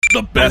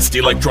The best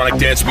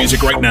electronic dance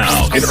music right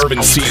now in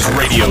Irvin Cee's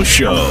radio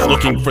show.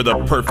 Looking for the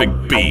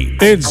perfect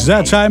beat. It's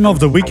that time of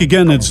the week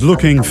again. It's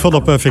Looking for the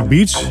Perfect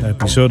Beats,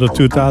 episode of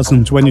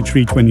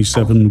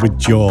 2023-27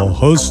 with your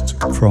host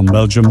from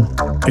Belgium.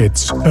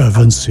 It's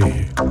Irvin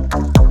Cee.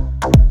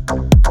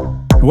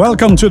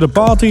 Welcome to the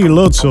party.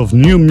 Lots of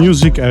new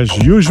music as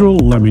usual.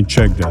 Let me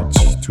check that.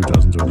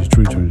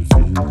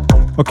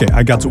 2023-23. Okay,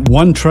 I got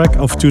one track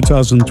of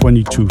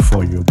 2022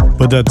 for you,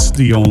 but that's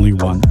the only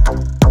one.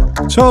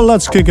 So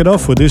let's kick it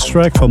off with this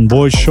track from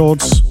Boy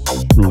Shorts,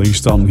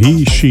 released on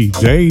He, She,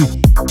 They,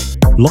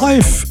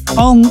 live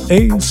on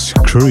a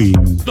screen.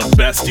 The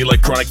best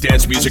electronic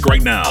dance music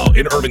right now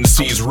in Irvin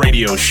Cee's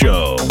radio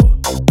show.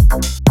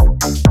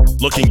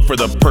 Looking for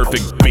the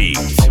perfect beat.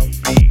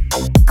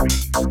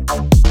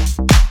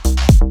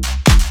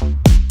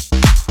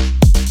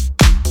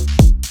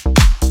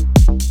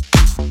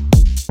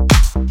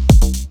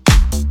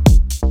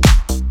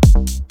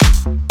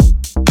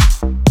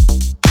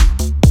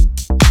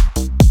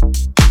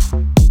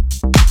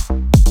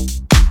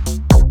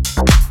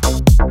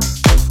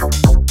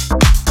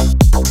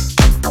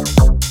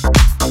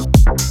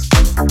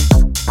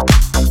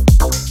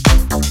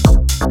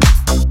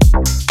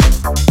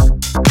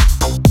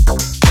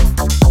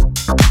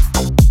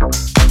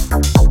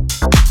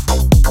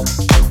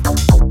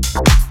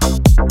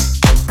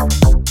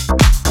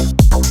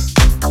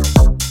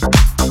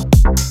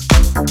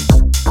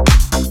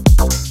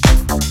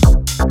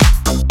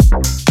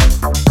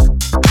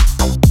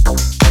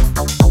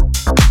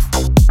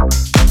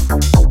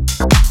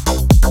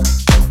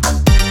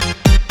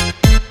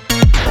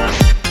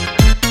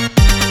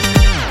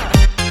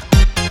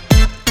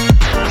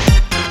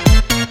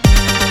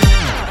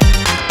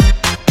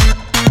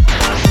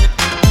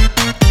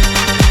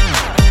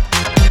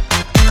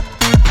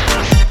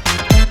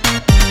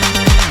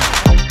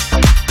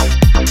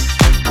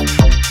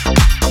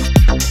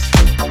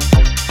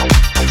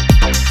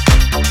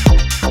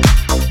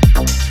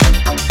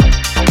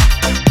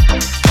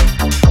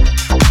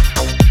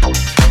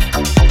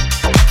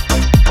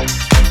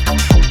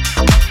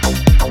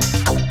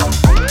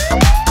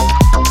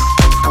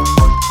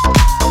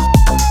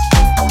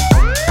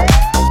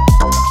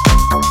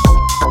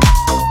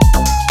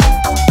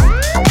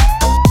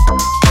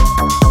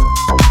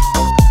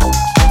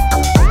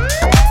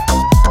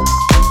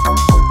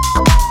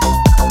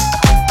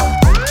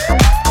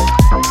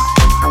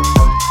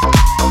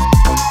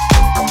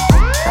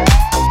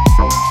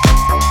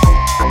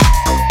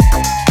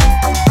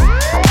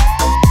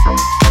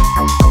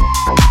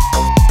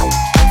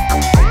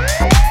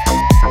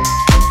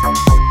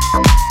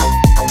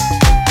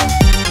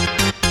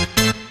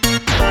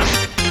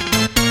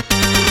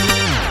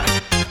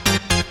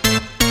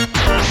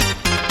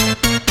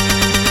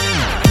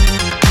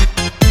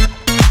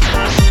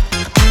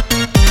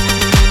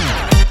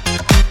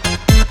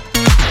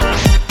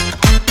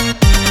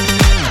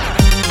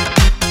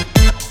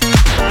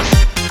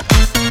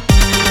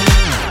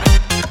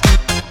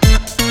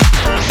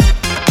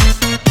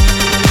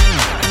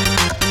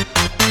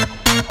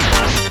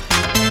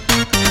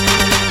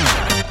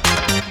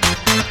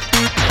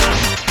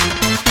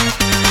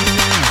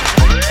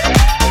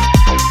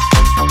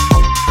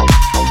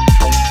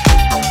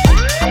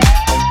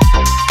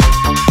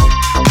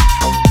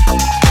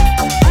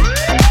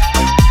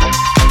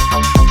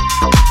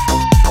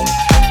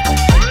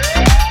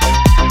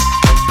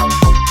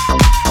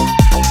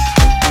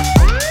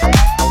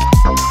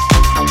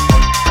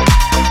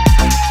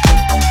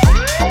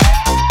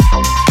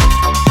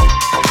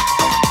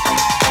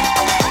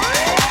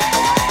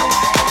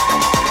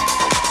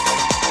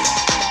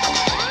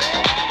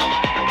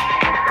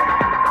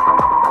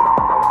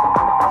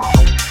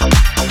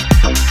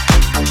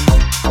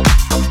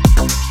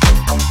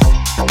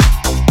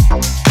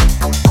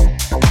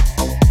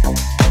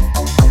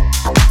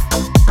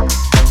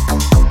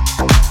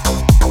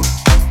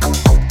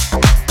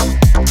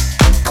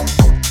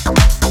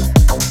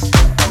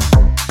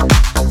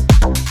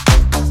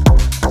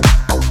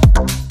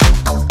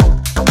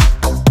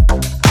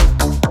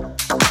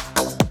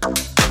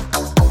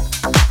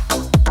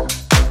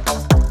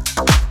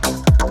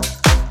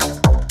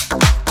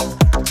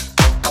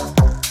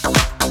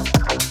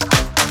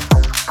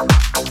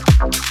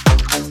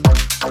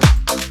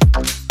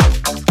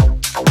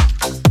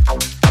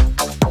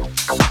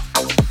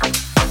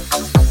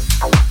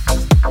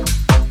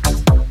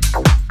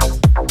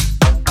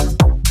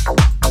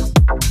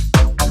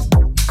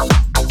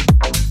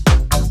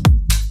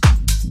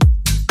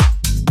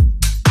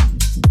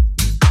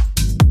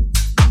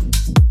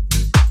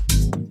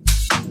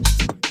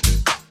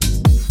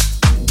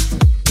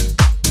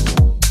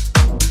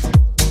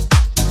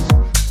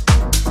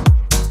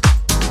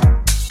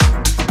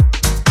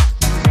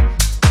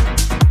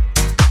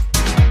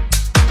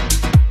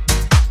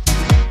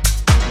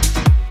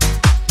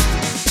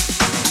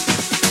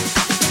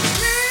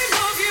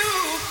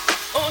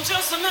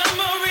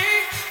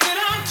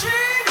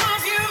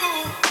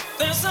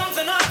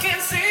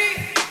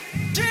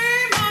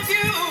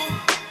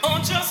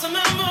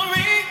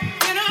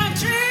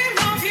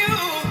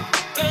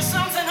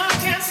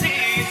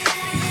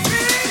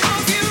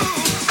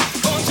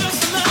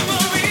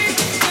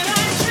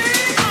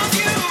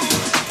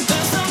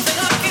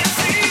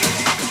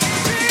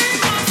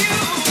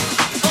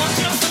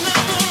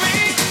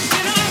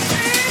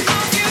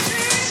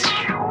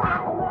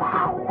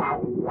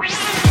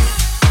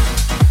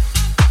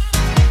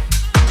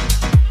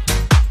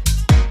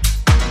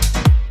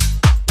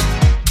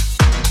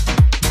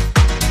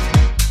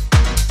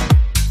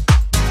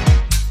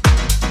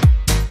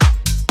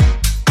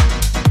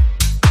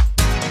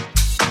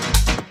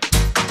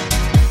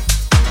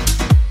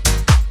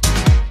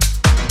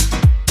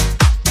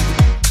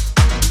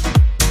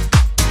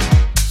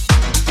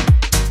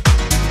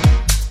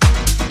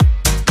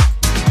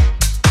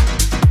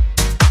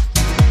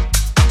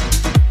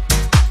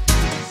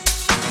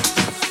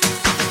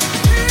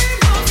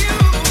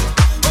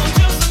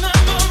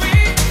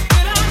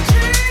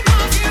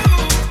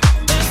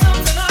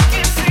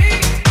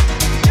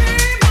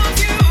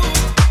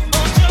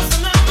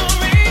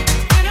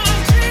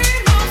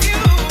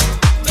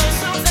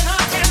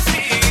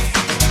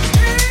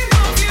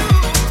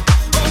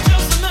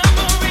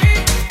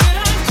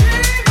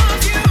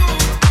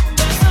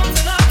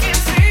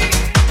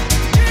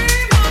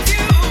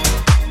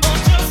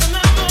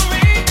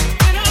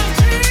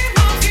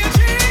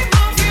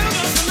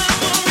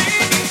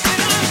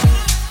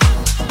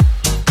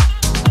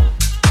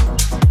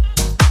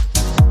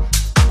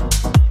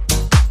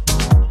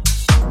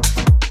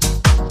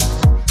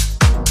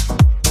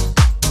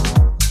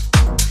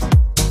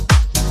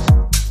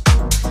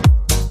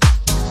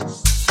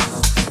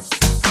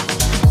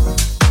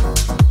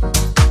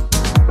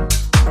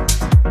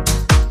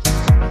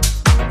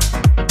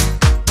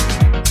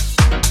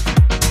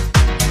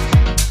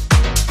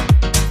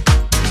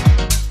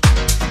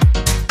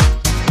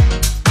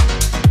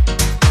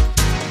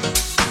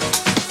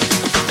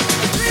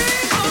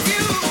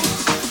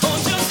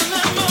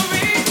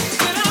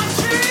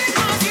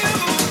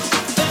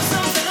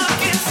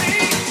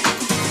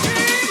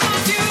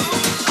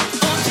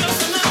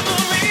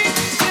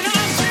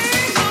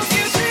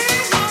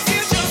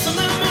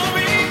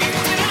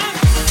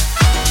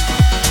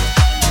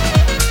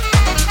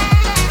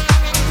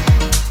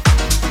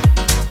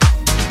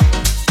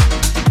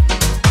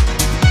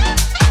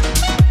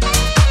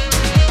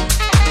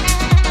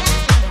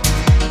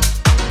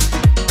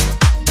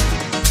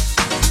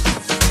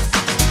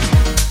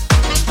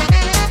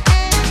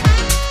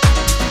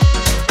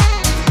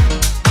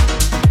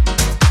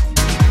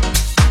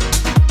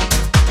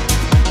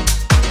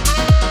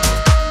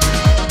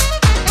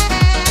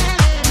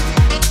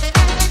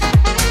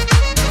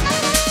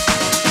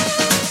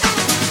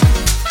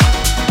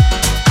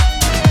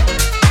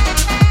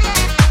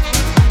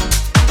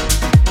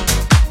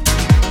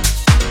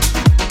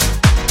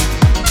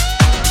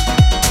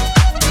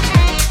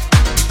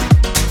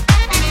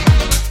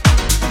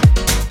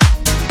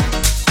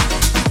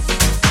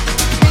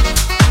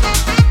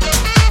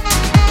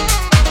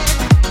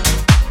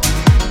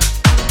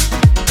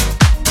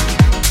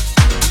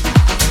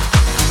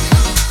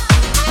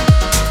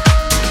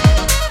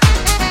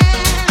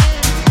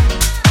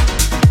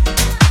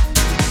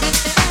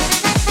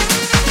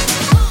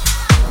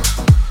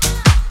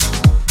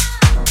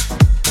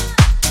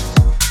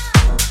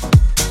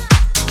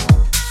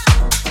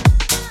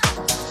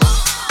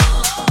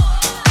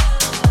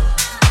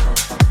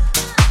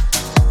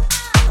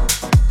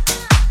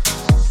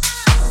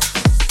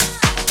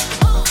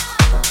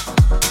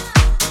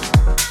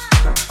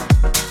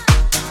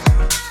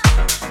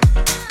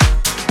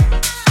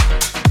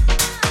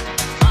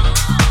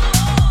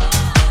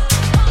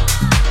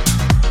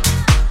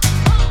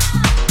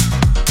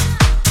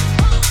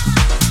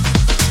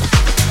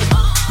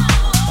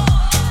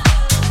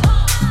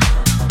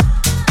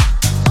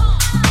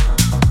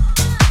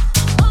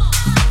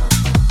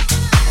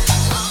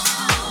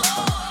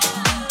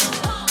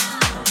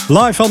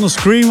 Live on the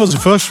Screen was the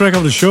first track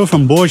of the show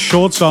from Boy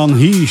Shorts on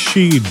He,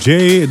 She,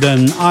 They.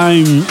 Then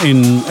I'm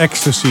in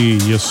Ecstasy.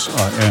 Yes,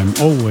 I am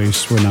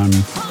always when I'm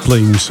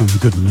playing some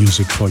good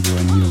music for you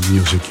and new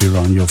music here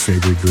on your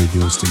favorite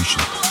radio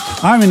station.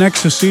 I'm in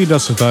Ecstasy,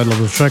 that's the title of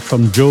the track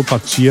from Joe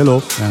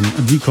Paciello and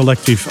the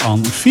Kollective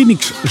on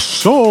Phoenix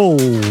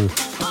Soul.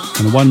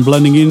 And the one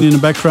blending in the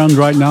background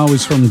right now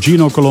is from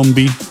Gino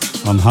Colombi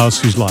on How's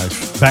His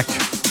Life. Back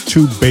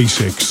to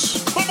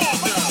Basics.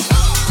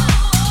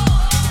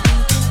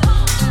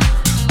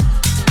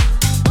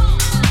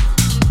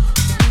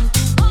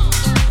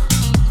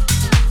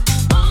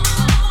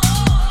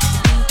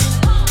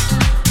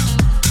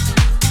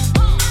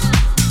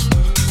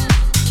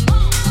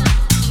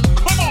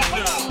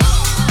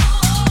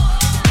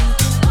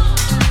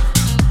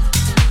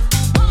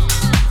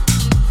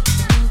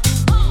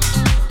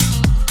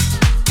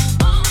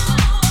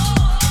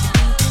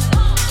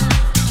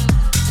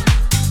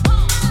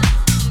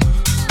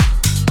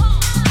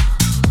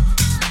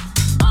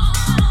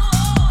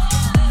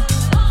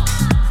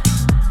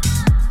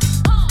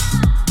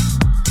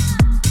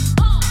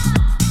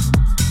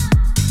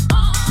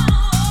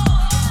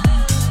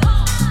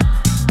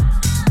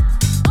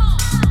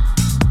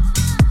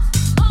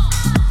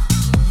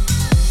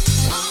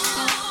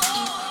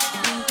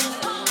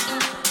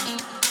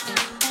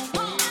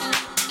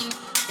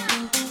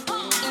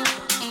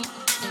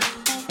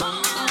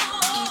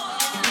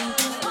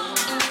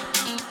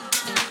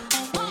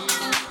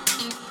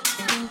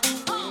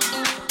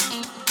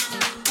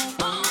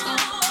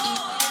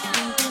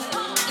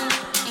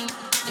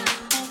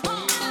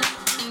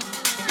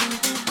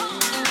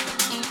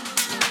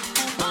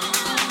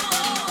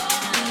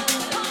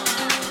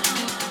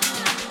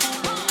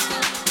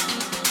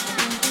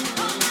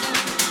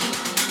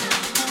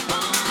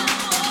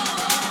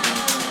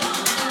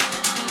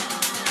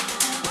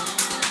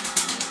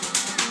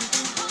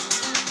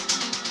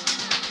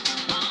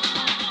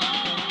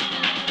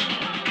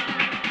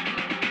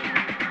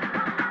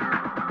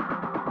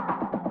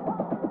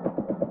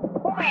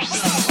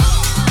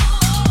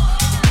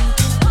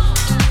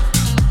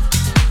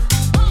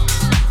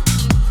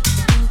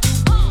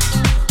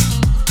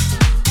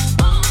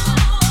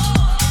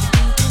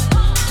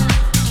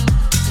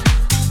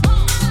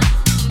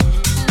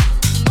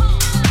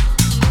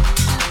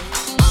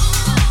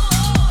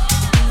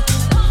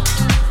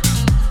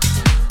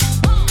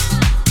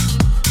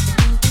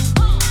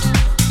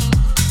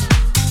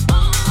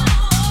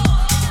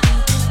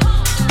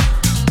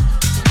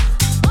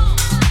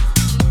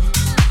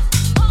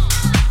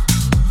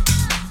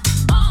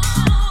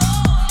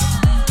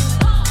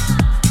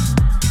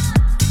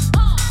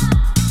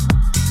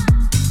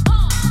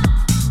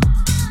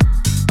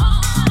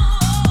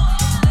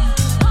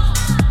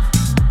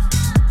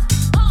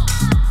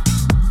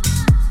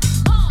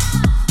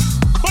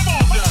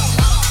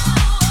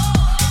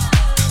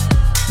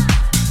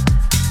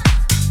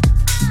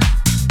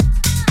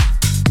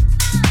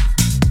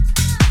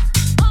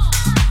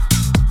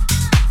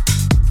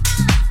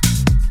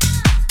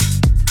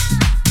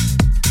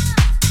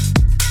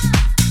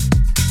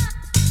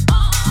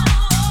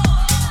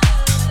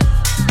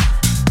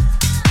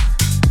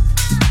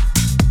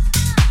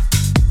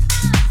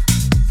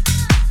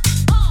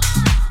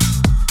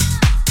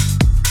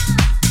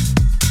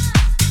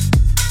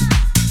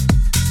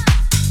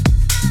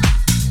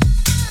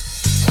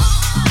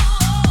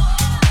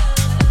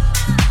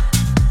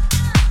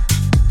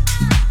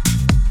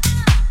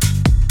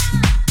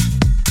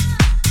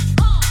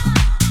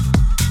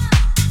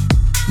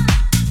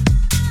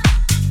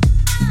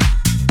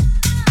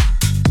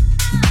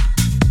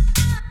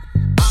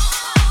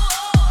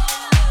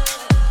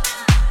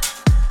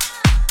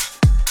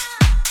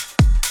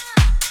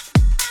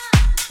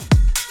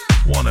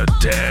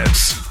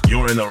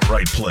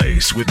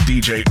 Place with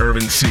DJ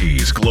Irvin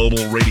Cee's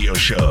global radio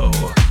show,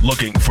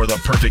 looking for the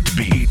perfect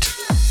beat.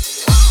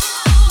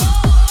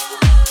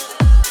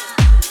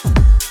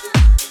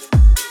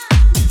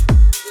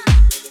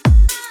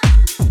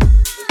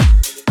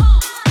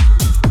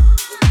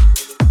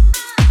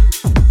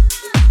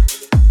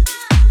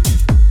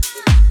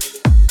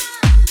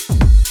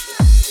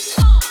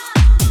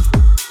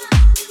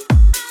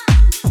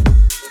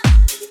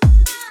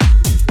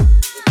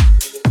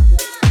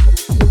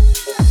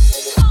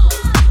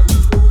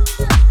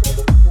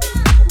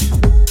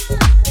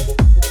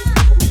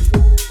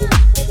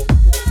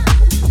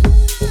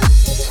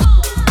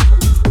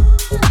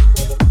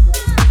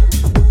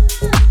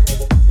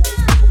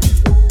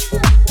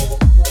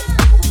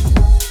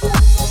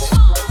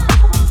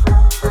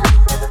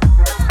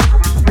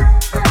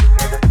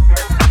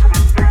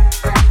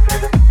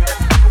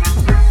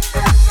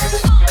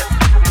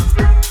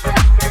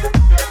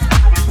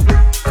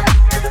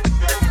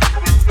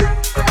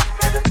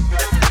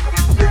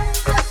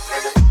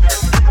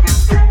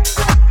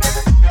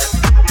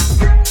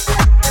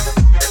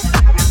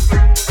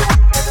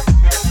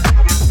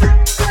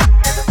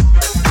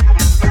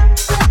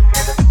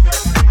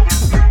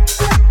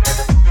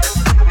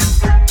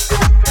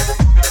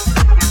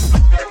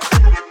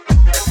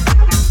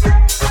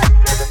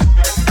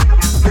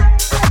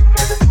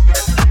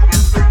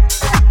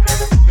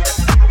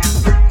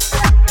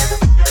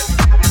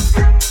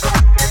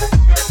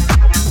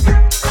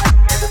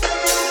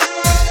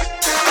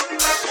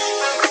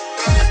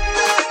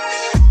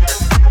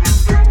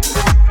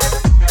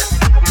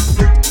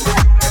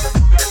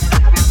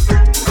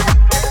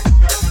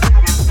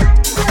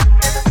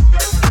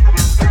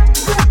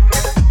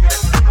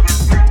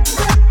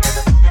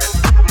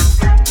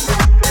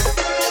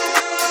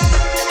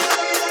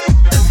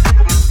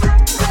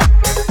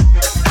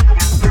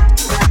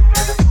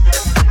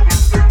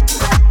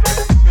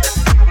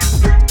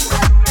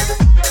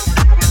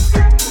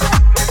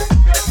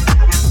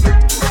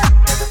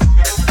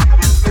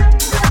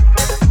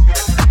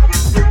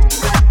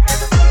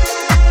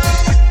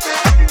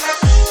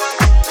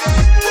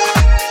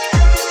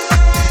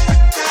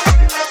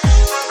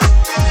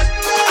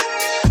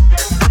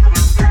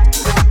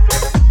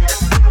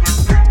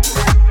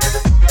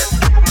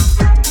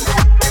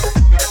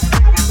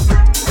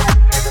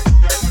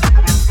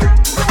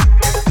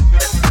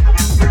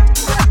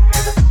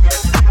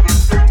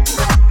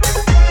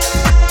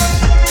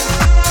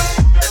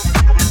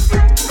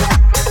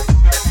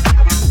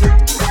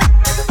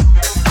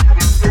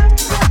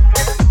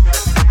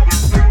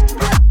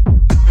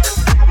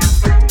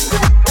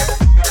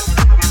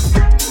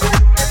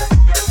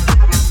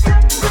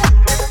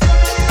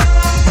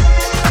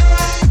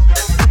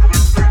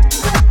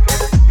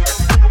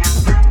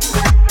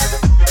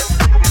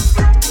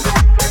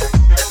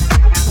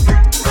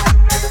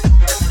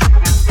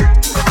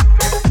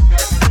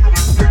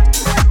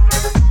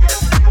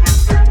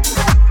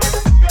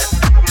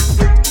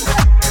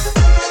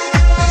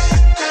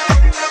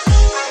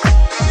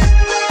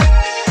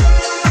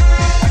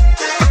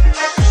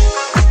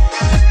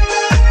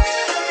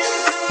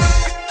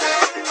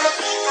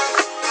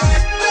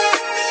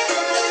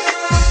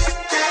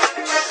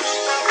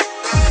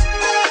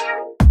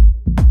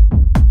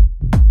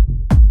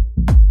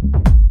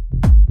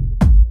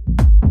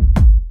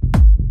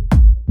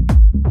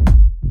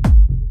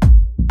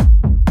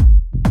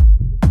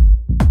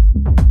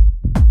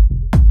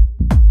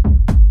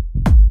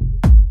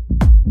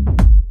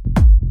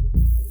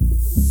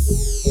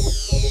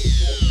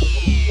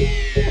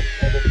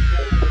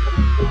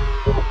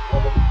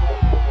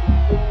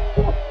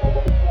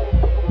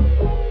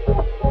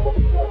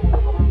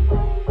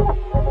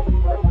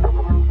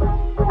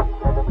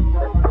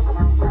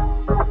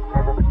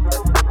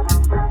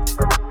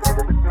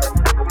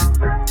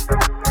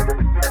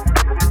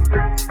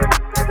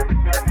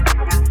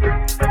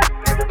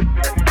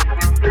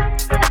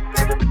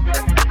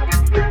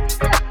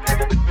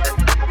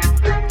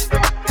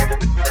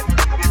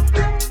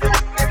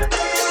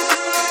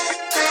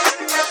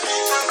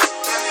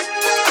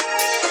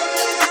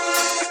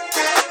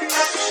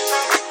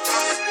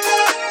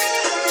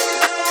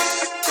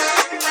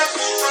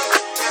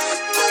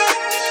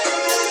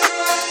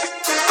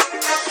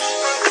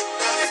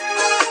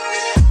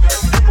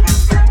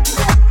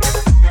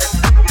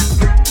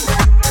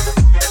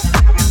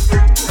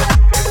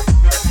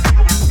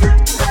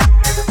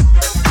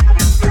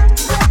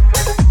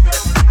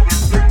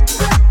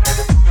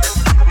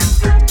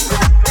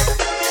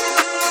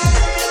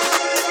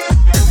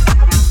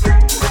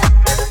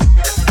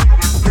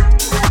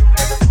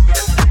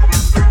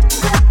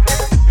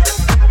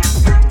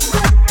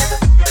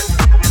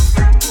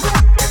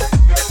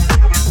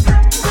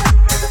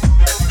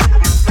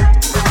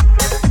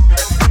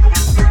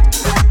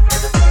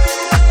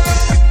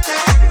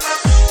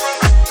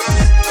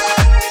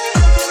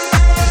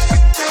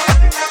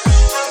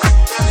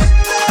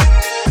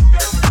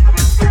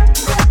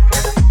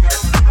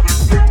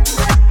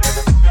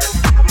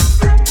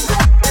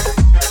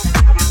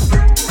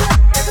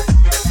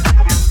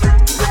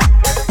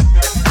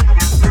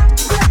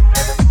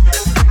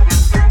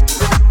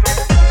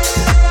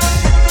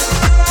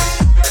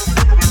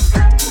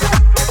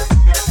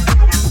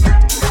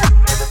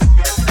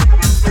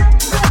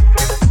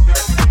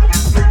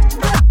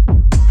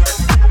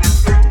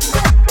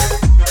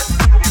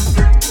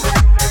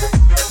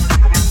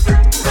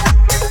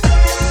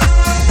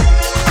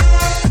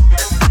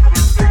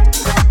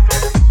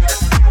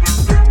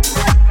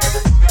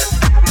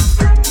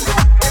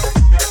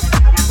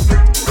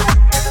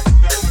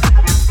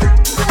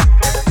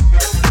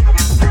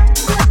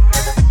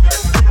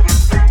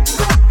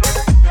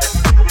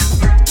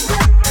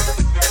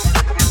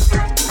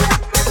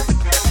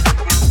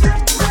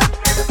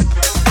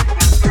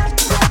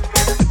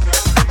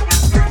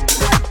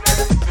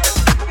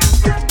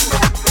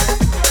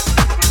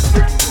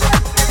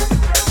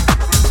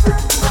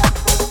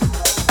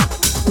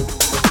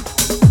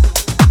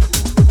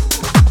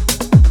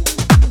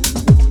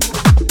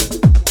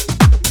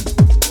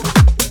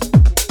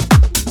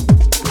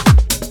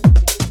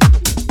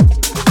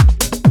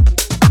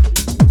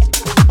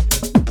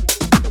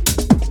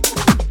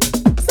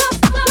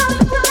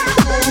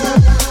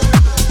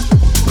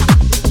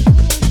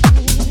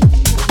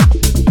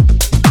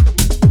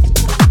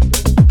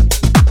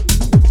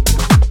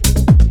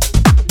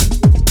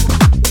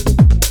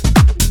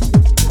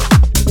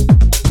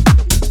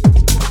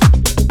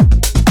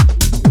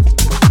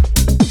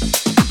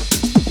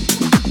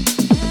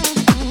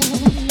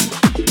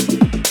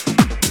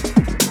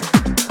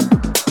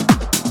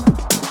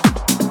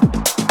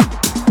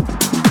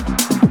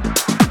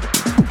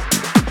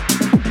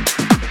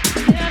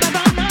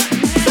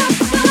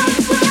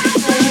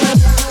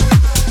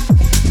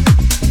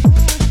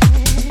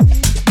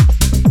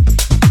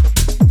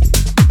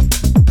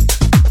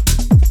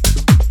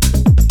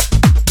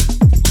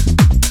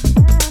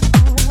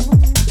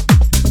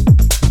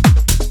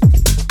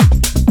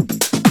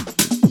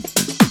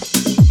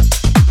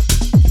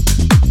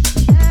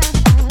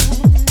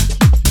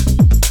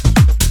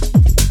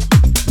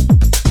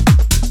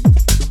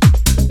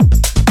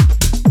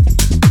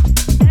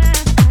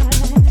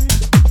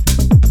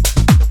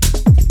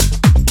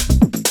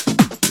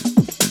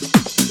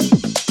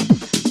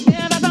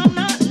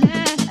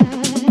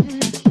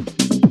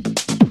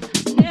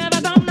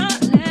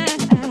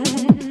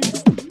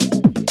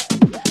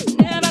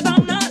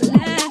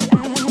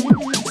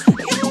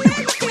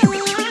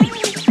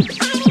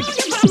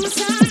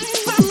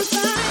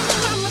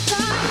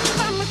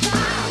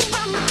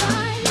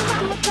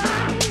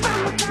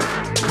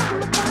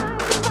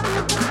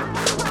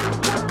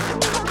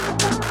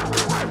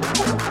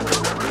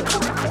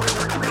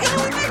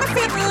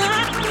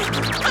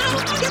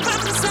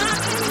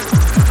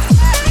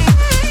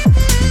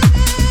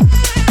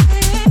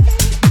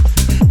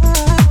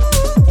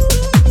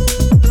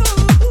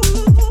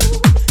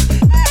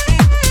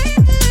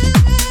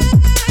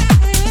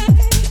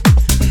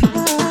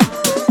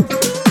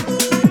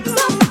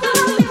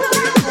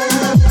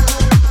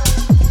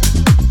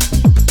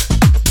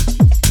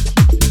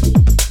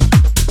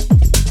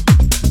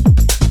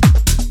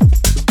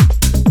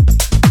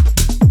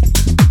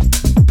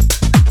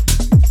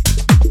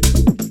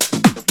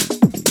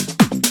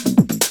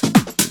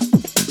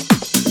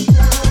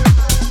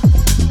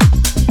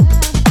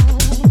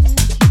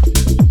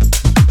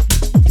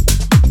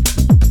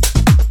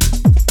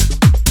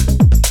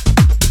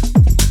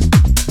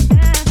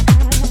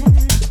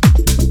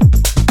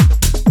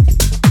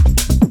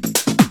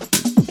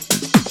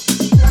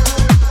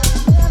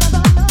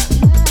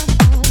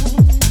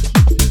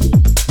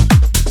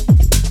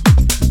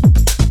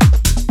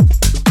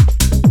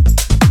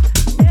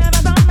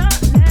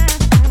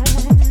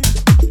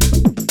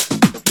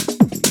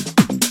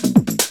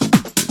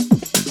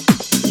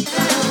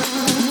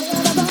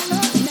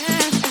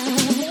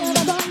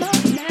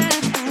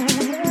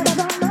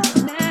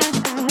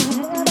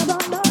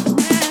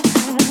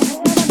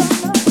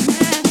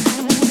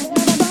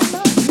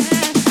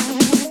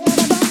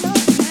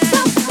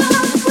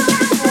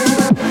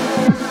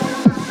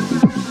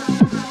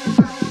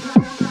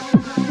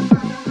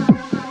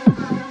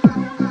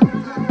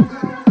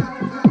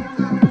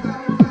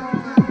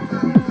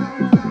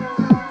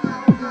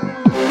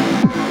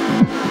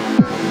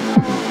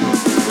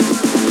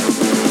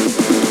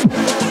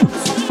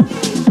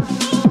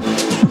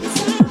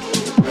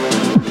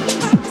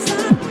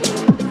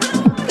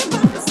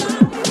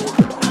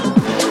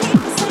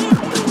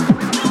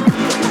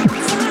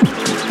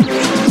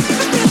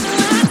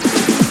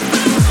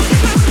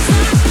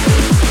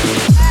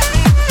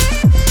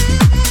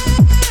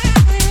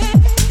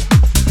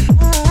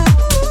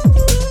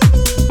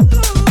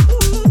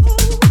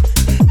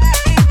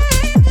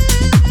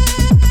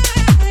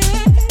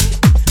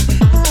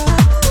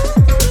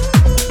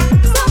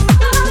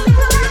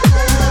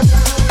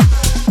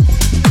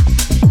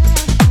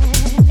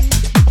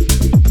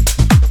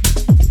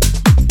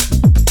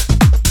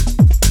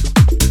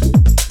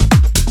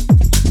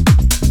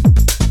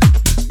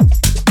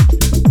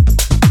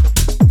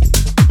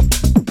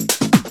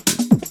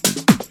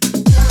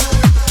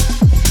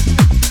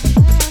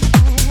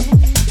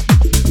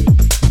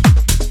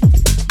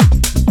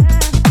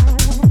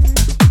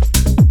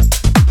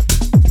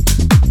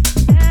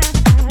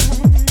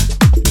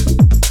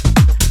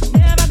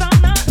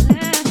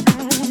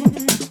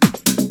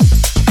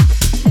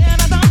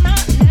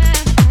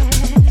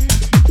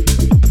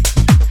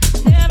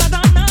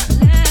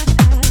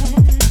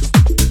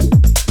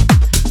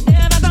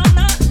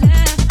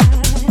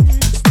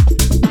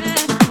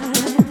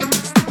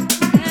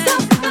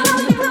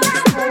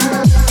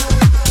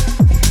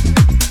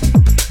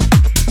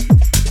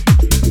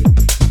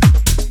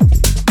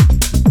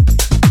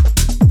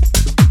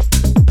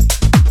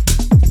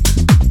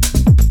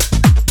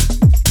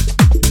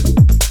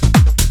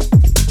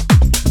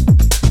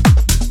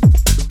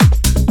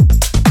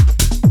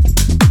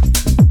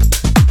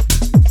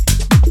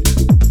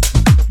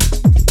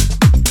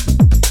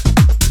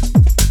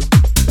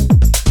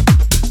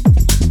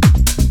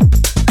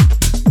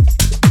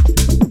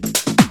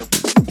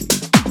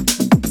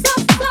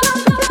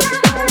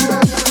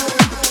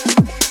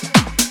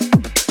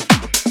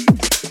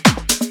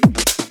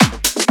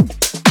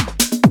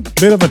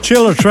 Bit of a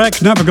chiller track,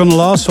 Never Gonna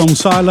Last from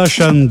Sllash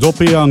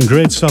Doppe on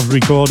Great Stuff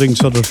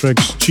Recordings. Other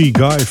tracks, G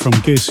Guy from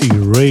Casey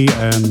Wray,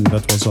 and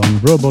that was on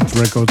Robot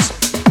Records.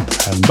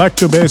 And Back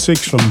to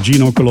Basics from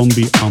Gino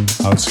Colombi on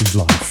Outside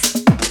Life.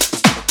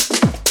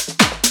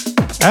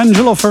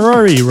 Angelo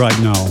Ferreri right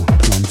now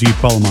on Deep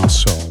Palma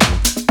Soul.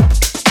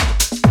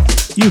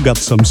 You got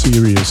some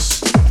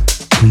serious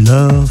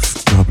love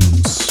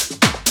problems.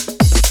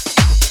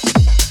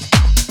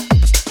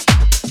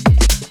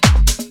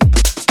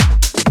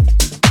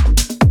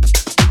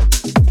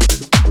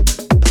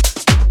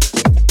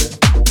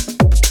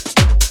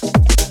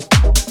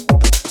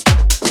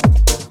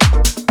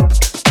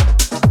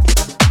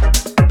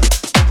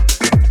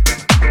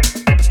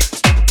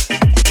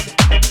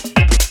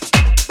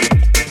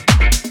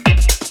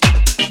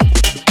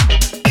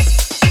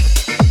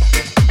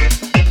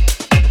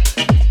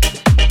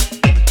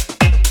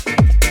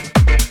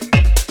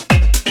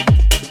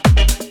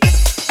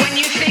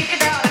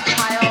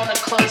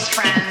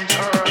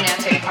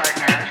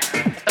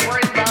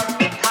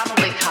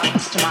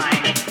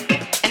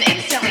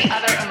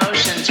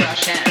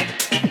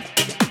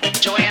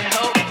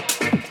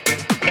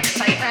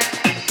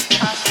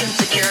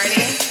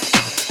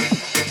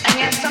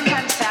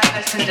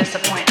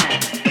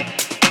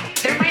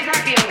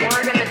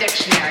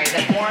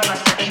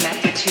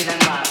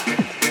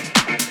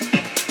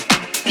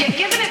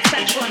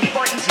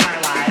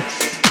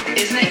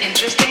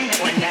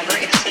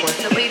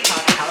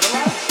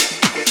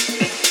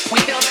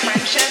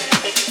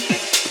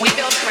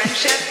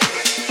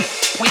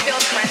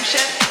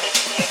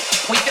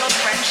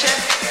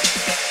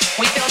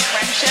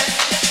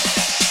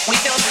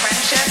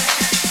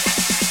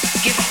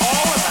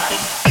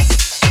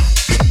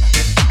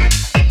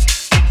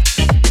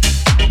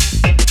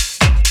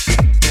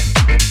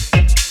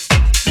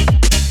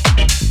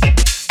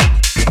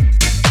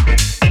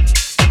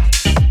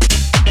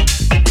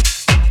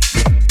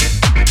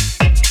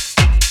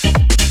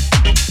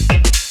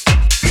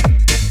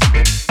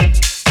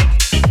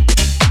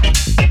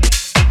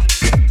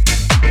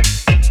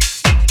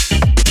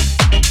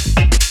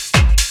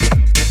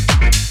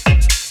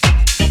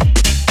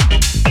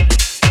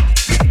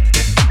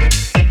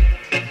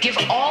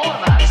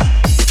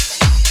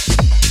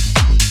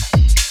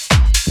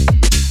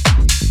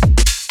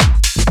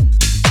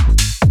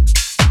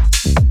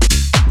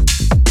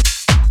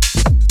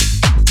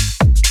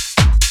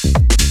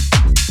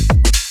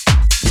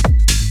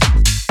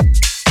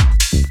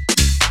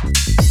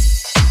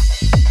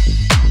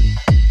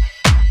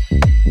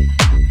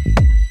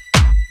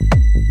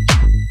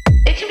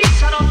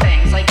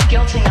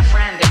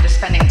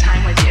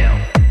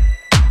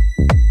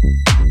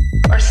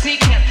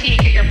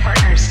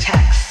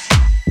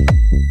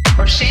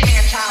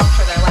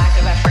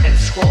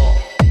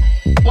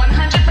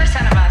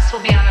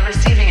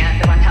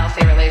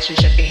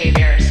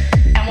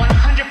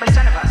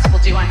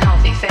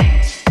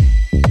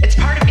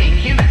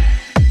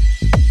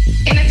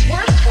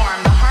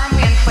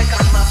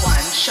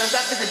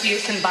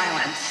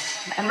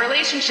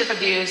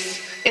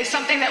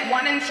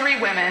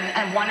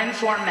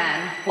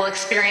 Will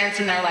experience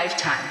in their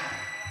lifetime.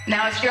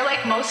 Now, if you're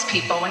like most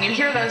people, when you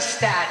hear those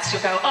stats,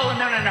 you'll go, oh,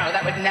 no,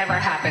 that would never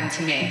happen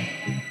to me.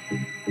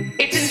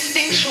 It's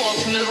instinctual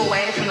to move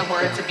away from the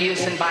words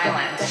abuse and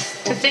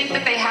violence, to think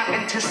that they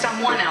happen to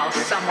someone else,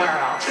 somewhere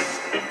else.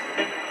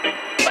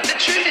 But the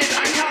truth is,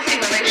 unhealthy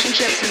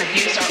relationships and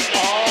abuse are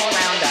all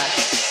around us.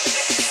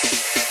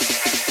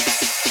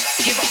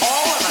 Give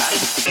all of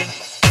us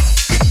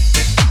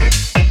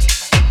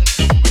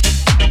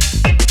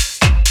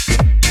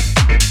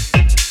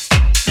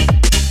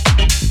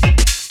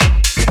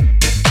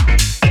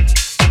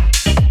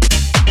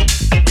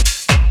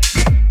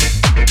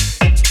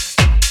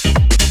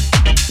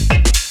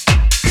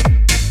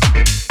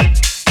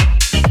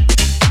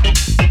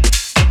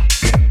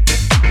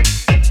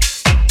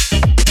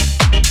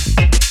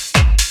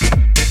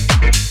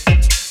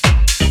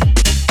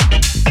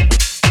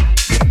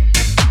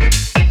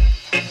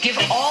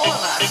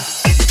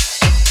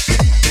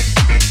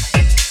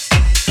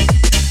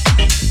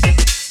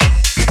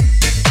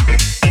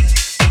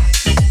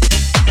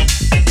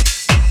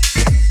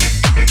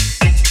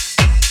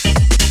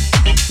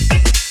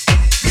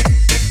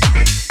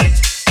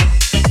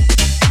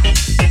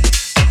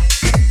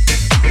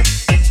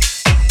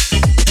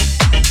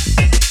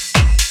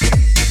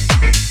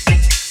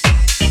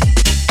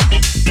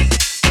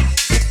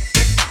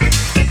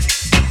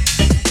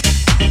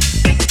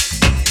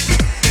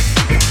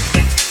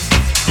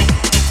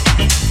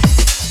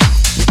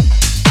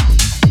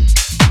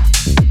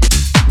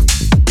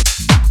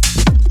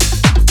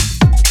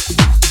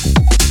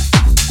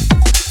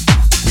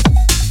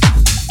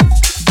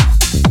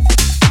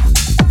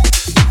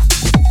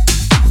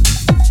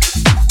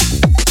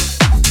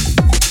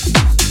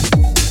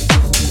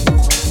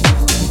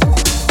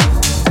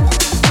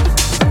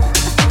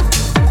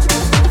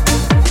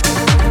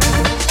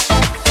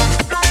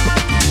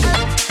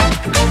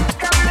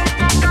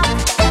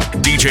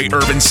DJ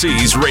Irvin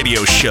Cee's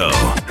radio show.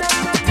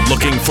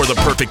 Looking for the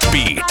perfect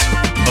beat?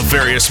 A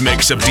various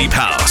mix of deep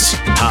house,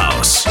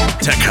 house,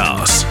 tech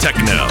house,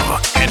 techno,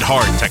 and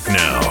hard techno.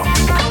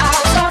 I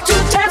start to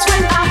dance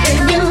when I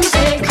hear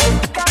music.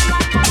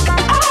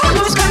 I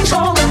lose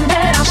control and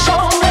then I'll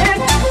show it.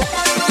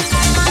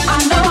 I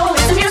know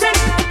it's the music,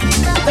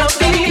 the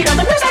beat of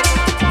the music.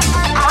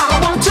 I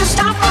want to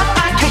stop but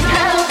I can't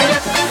help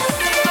it.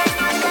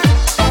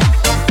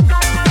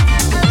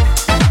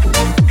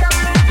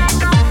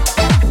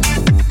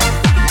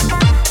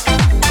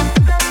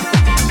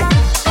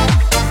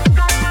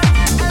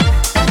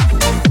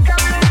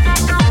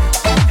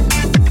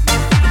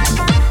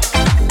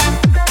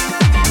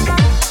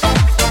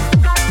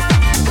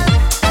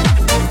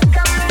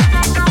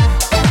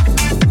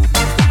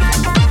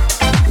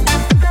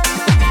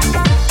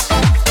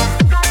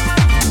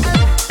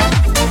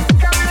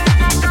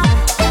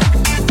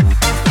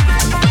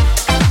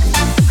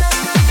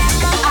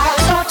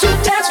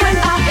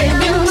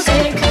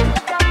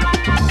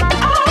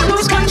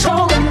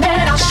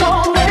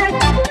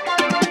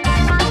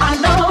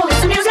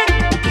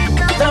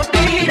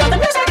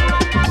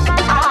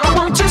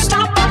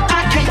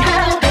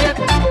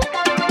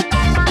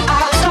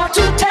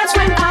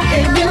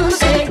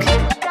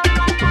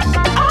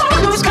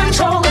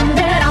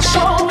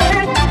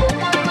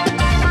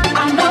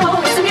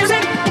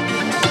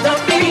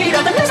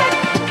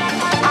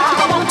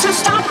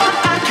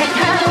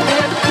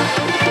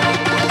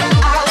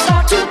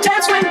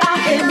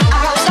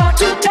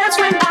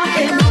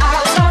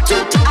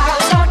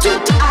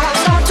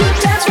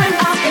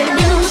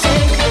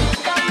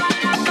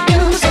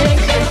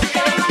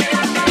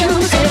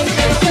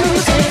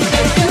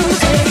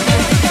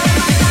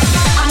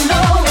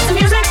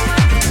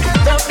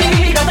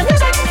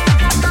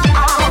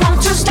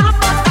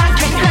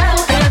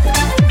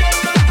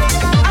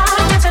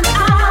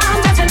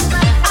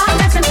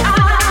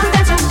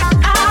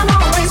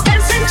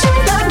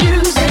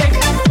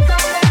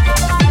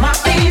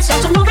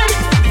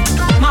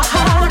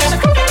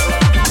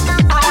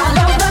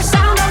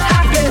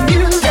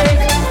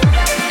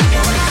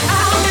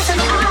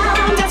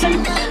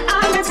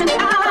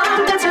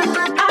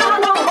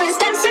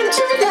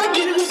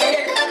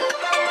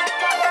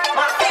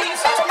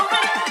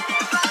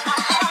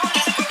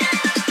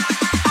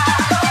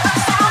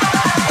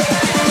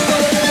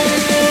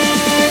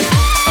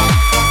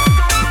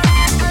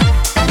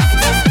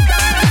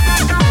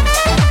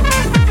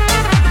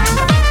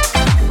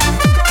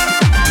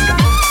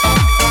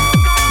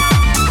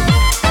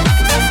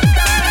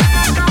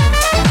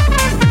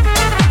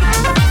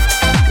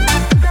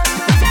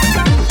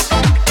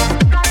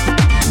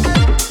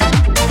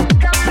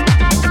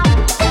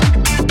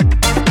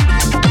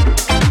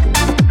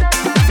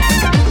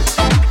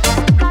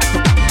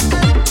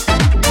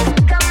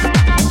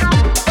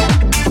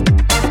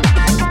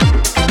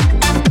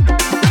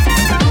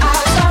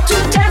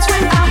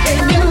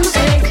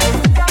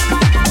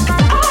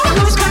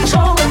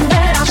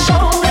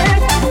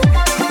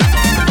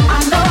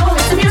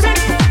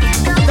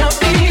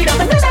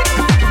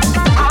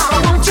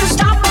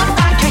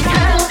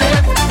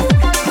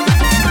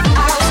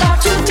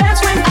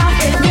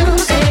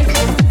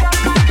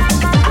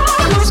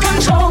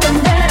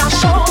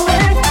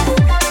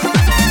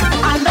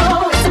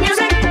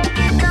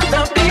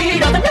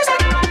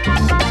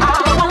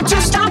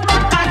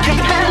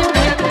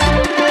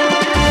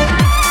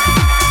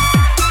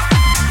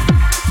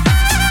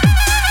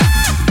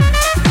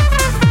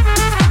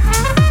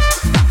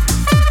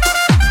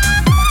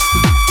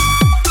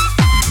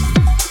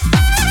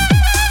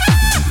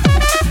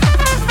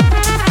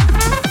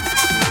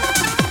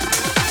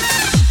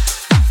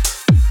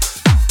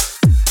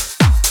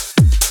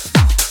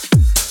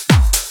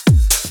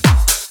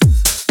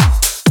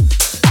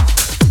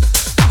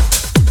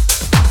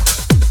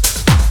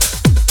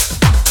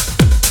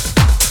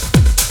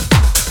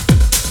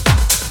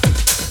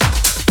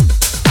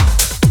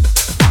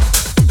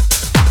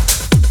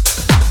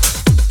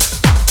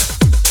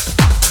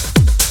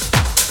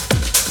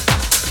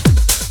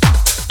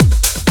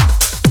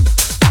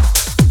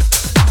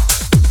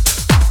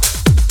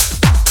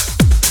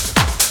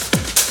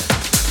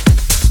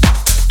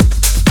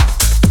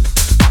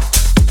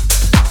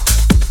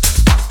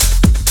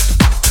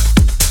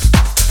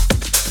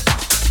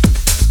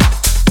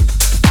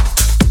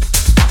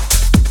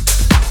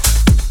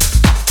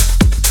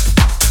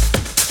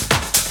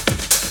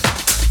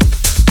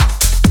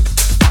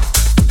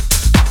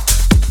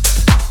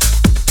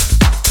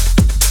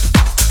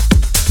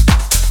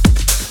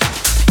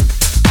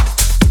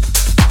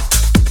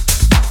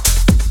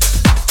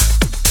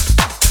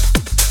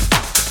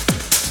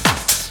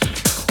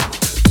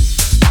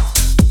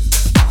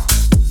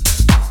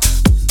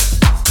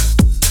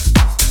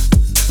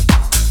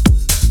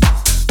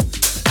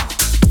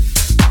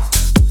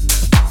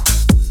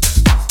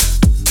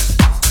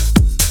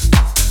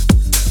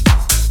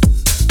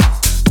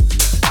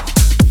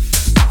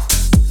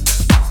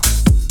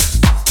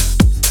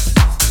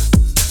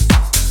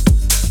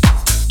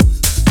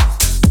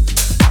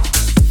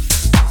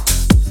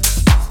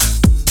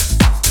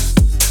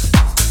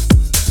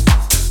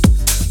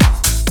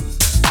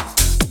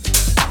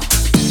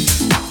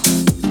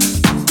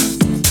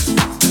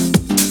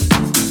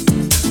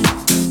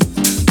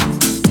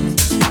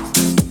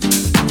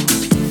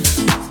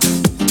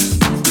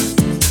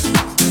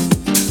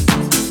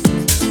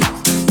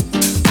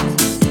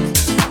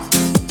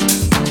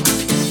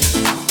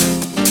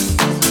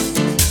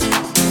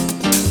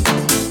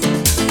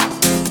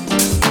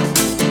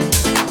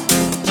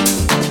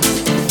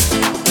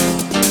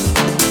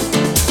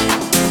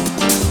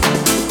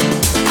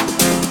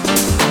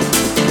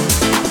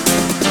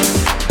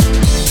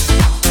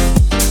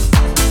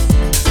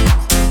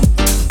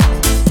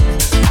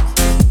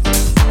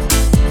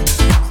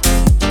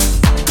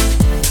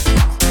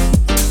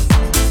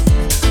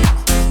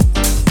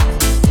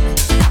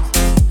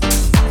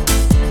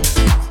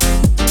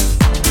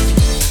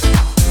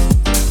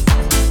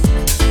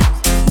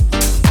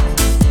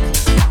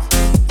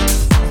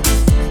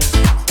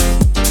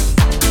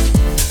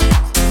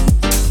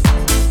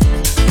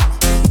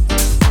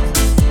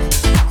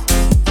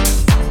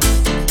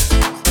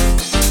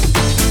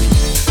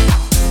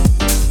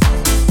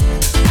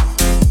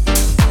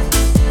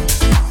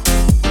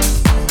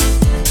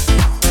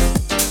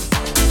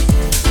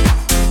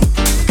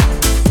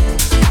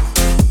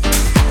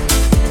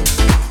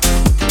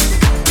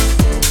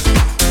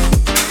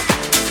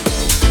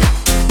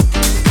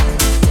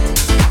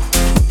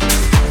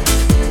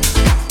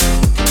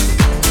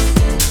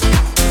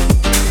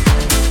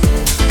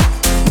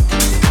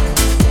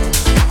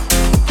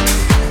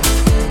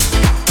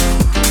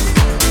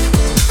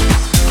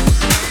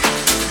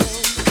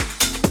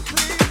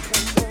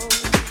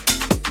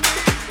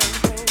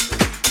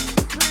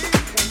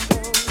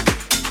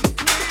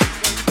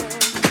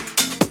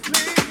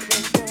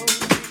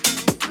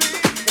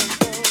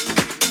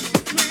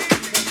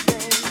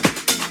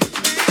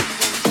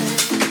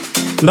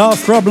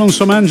 Love Problems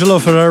from Angelo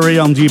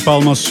Ferreri on Deep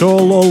Alma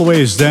Soul.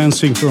 Always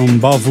Dancing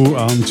from Bavhu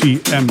on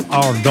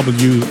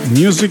TMRW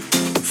Music.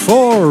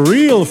 For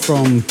Real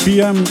from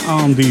Piem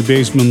on the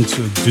Basement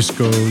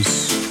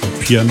Discos.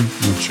 Piem,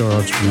 not sure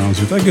how to pronounce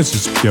it. I guess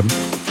it's Piem.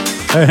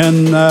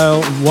 And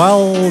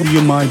while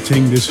you might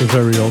think this is a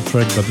very old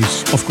track, but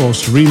it's of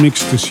course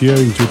remixed this year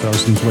in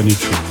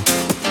 2023.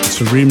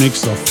 It's a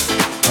remix of,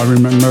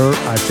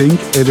 I think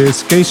it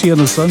is Casey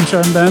and the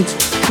Sunshine Band,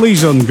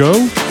 Please Don't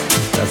Go,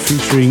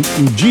 featuring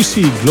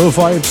GC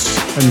Glovibes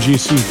and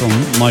GC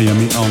from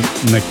Miami on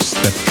Next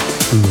Step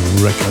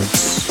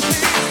Records.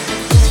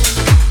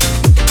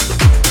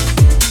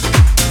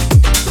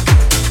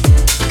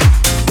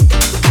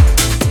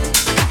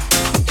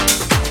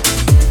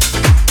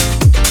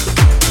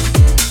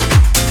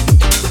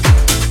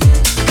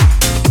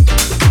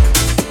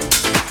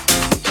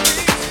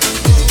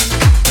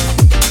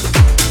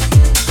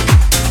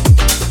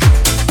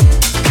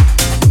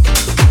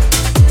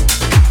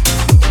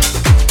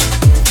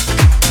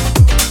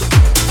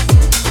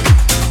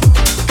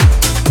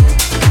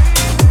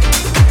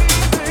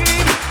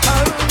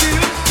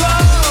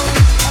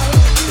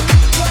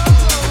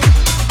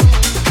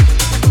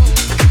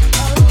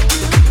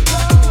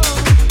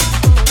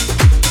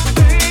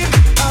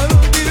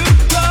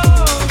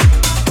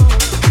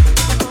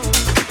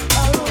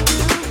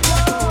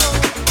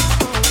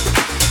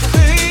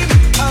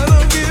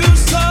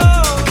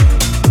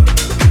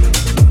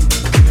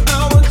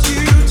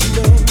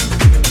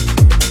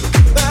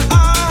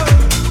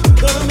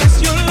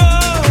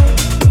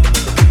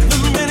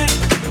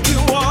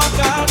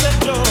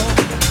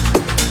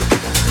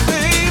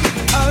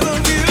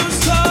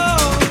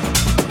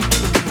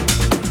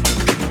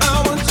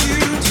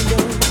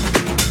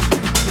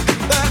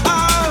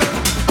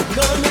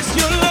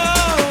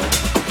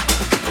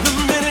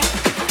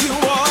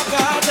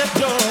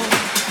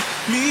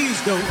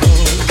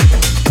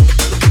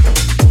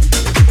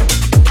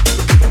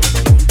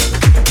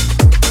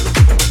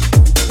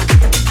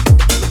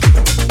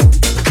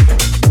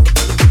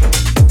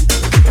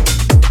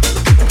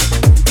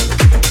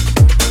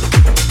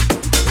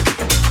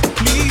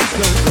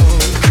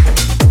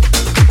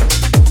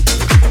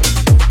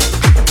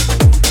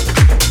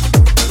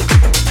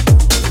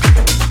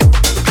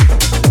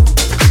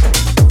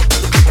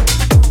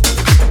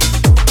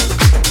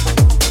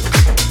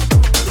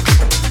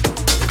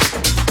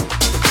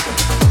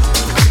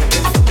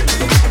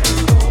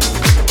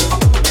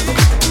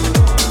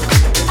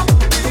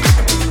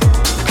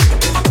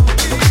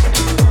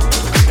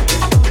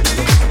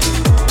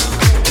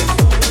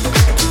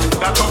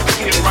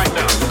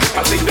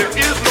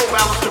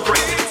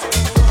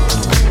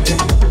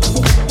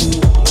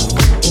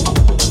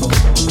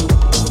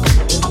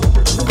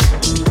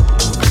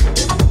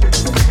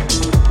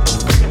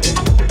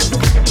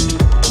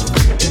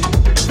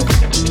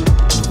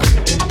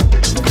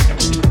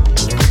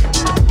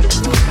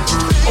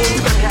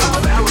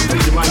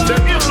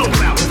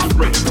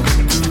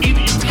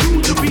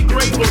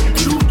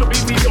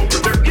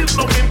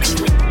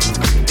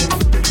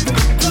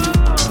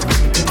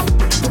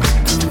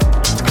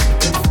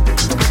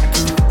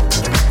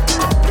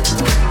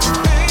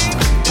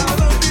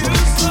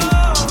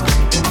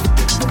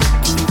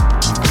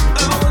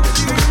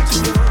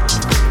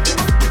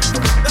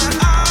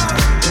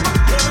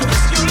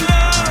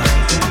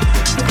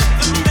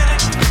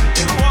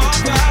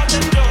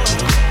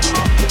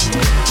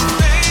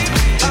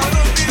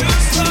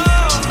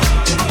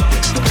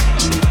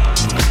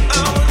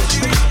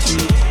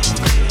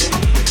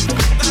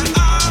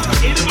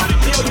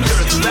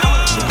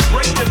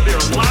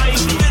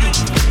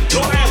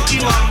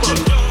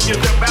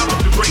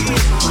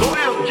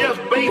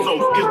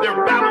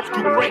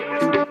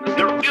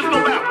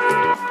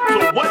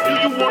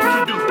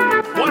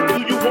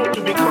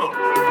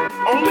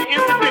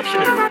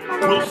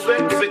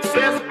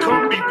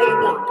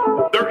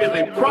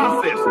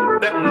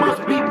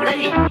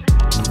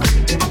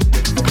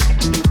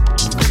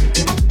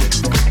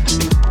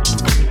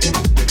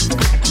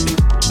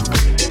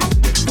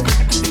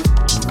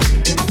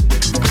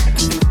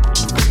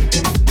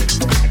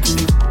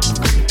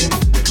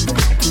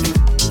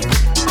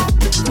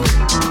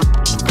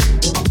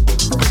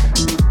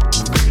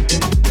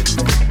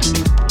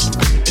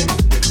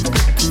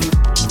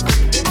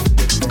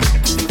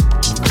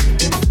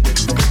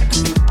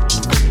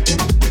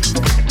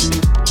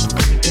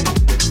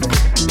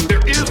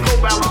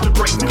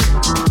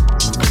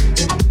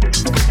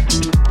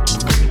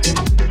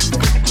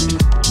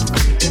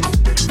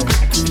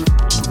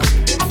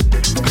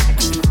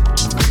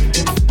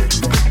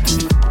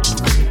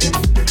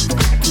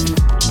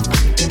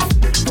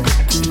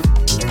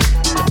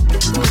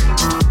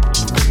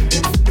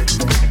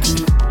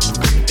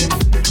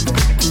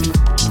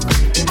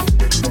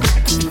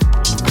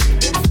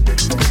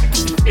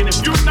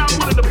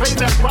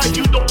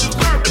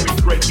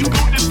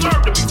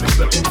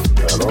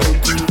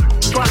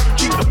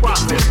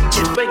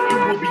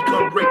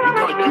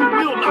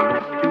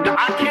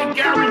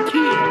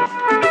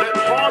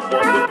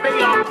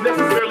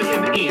 necessarily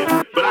in the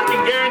end, but I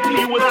can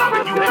guarantee you without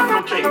it, you have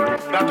no chance.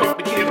 And I talk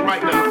to kids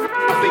right now.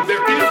 I say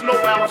there is no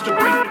balance to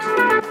greatness.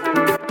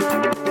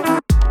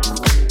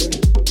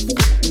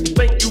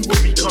 Think you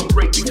will become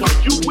great because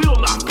you will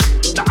not.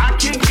 Now I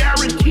can't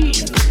guarantee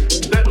you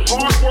that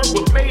hard work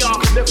will pay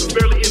off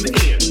necessarily in the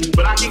end,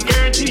 but I can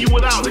guarantee you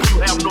without it, you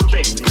have no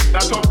chance. And I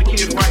talk to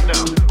kids right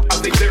now. I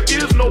say there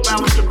is no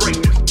balance to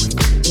greatness.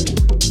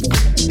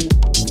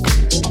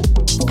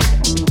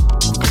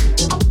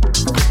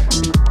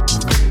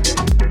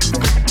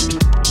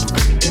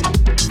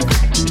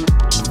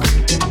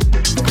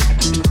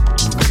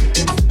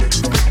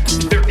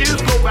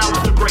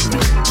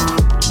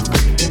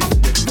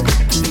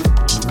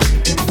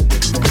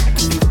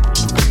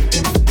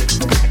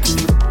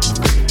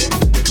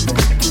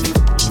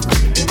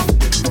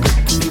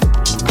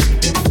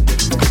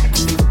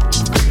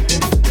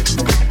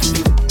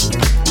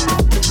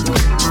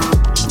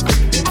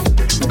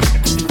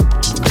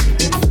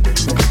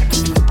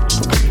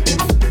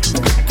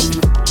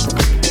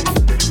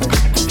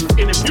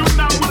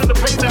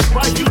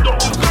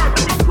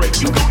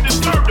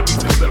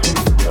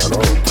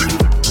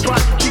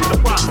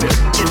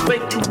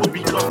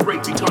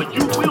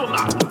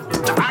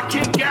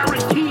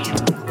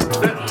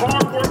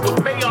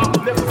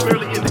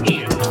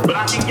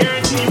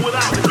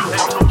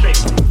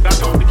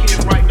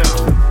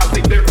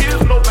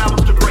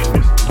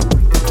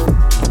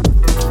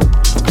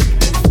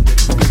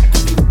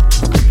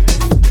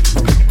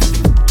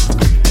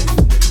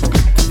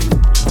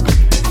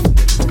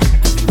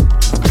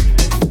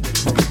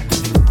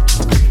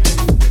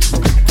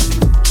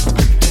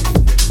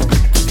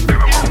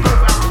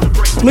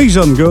 Please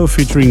Don't Go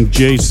featuring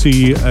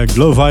JC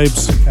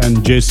Glovibes and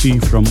JC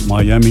from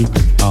Miami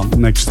on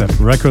Next Step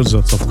Records.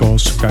 That's of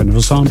course kind of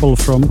a sample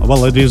from,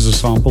 well, it is a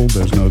sample,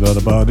 there's no doubt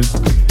about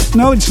it.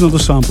 No, it's not a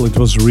sample, it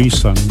was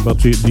resung, but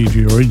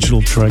the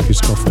original track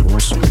is of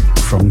course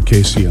from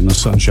Casey and the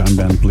Sunshine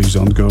Band, Please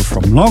Don't Go,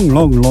 from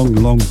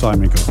long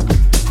time ago.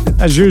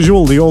 As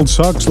usual, the old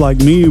socks like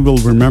me will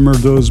remember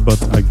those, but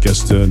I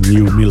guess the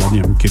new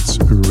millennium kids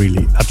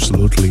really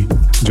absolutely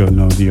don't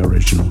know the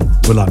original.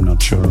 Well, I'm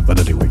not sure, but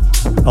anyway.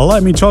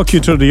 Let me talk you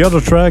to the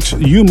other tracks.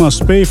 You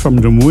Must Pay from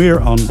Demuir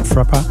on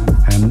Frappa,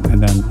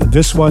 and then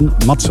this one,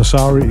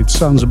 Sassari. It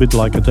sounds a bit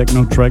like a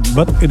techno track,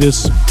 but it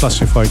is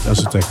classified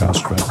as a tech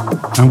house track.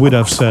 And with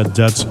that said,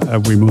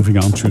 that we're moving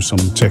on to some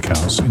tech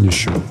house in the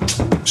show.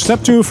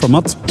 Step 2 from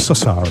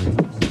Sassari.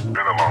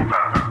 Been a long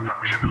time.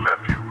 We shouldn't have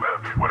left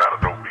you without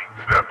a dope beat.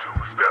 Step 2,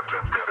 step 2,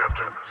 step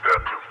 2,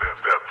 step 2,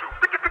 step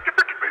 2.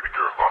 Baby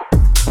girl,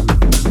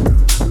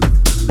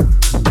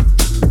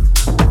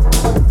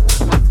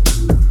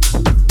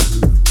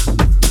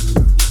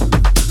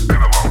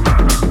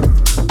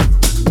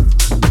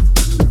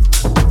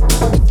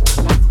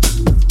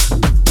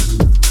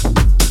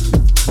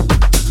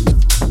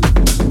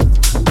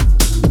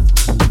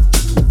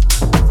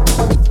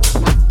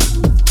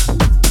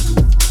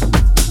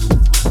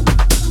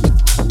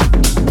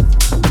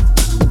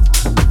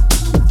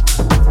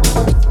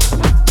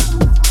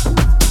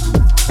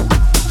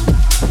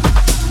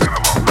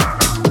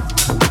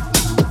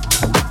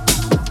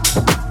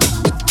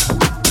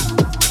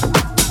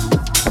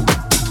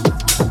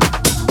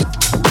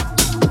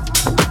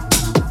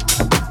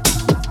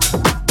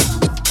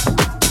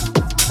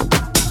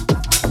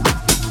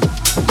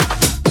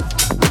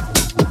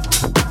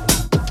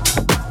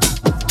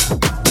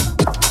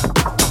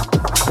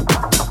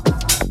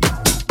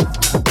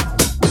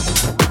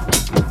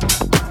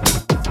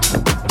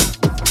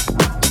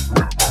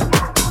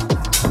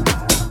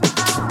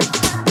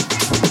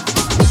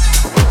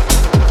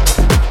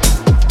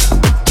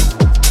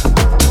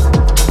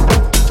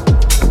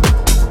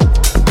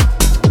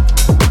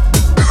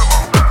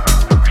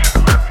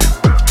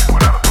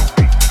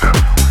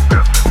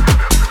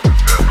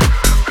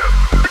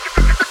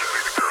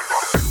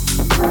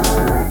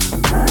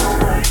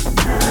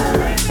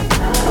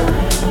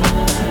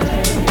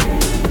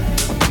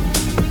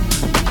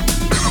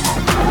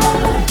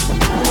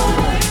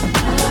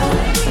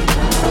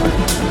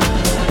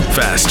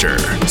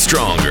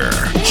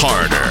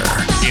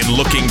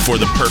 for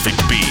the perfect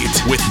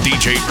beat with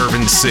DJ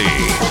Irvin Cee.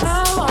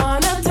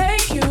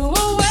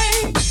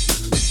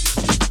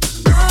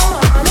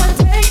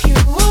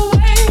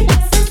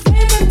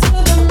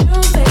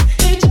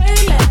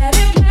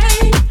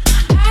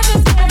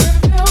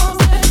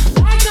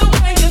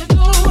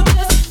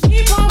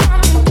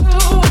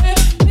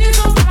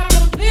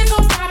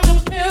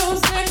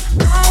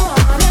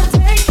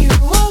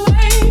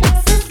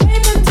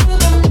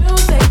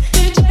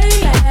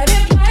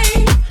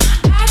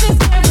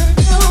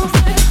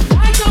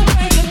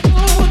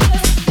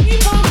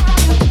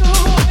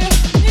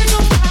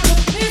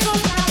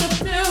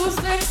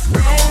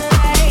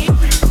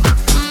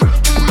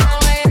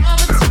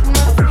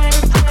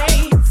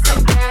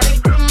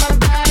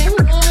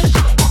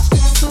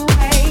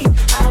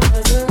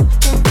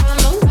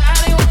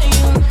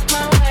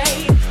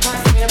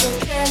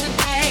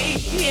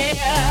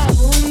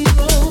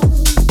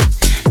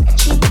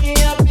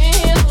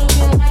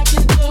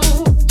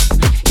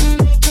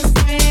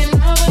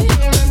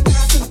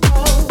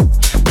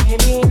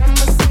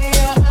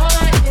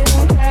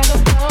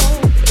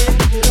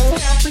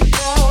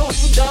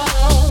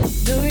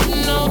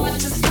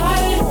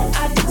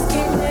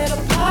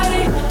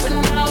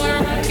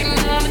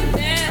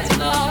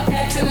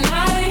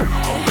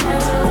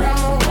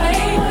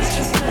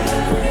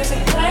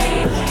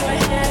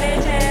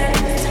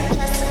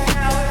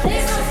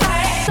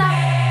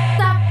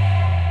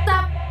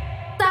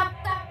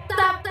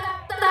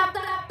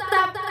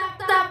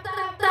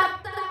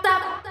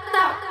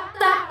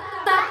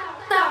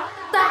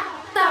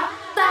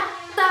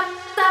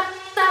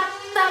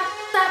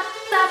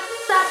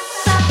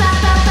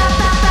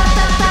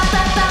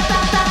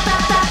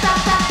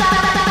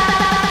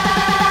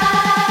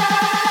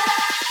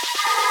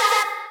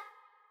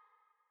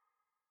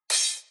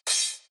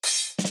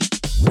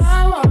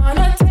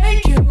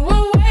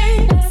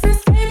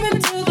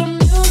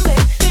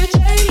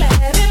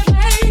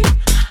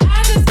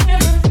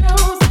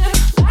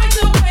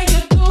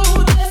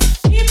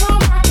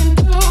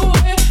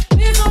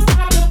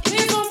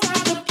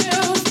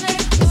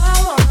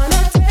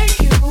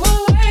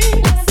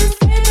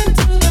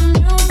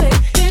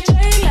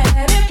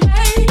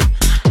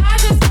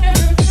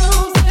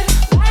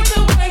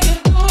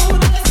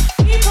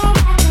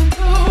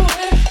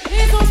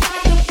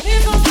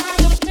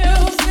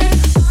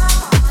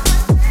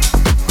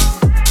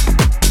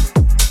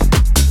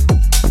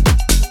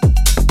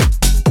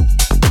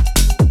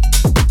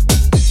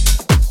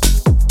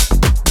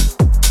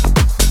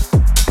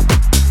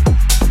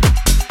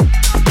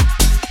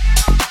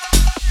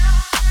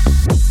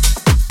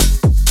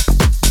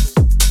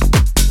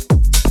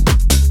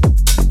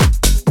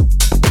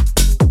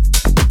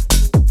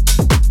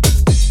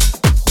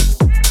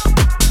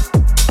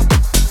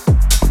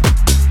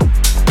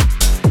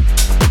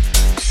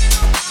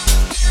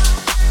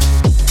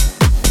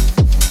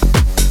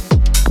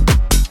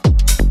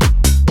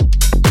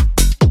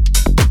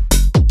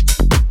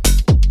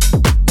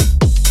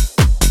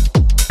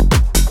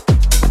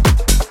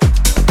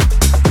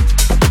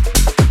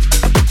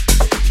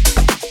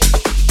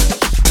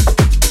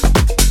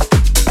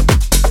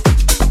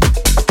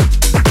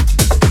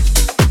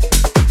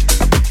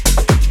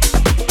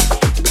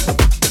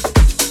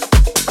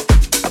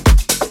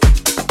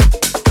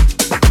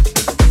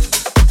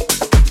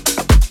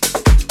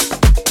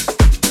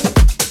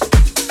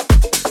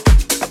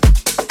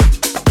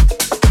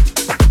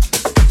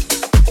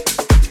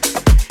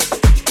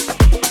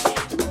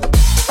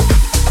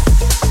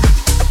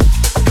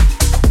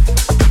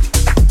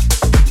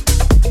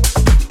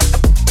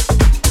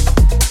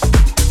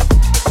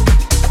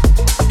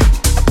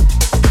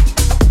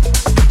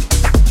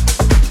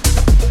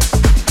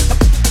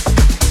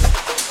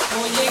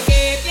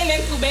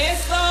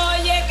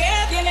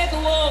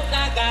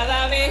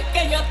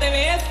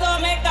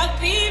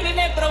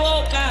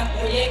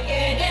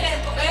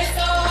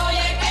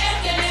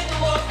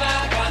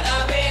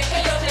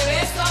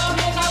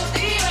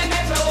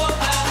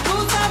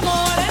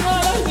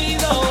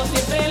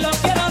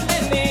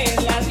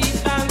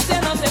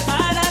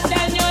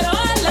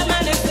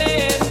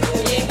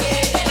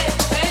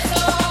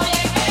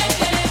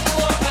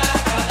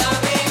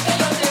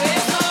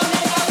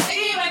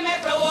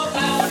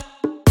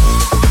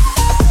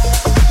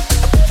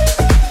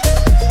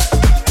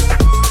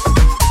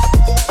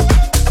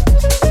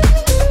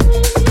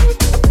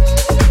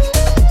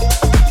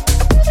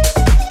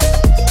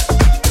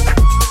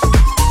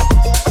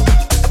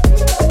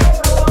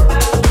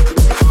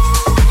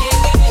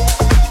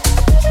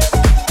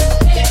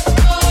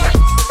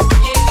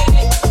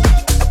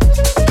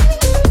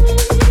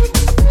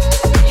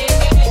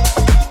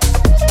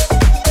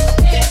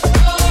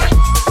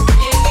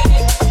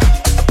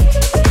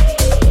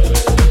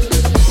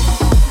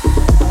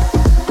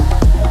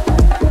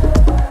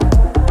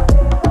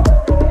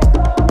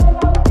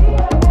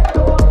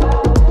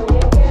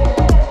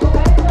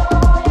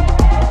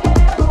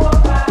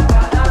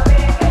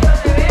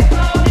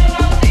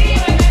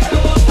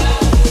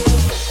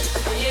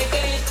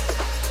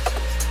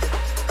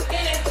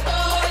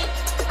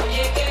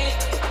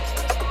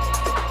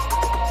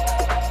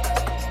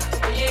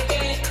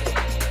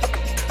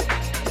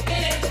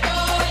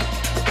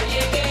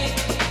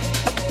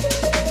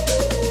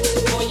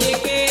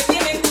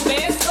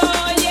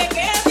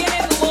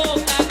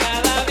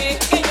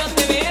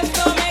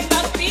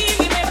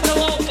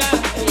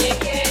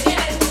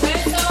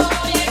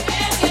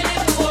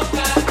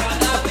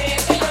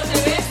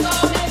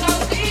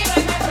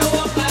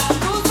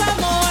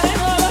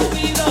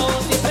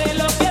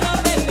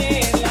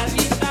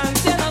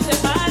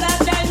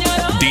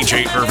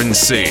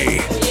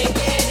 Ecstasy.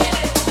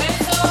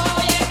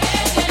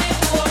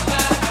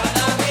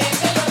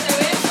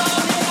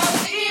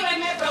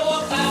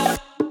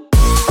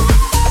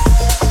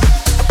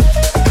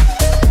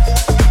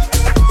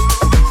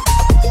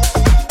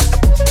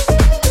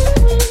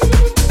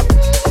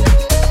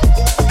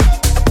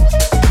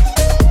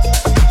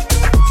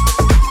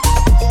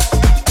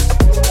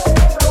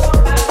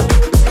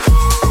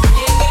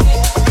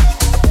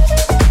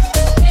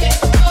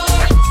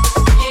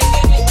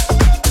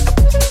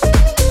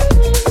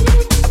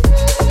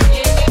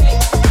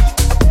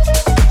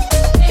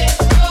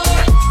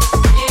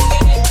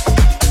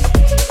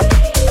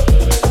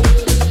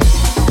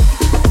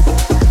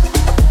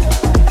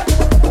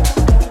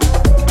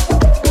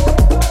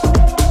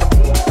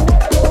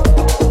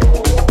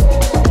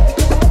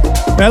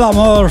 El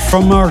Amor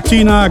from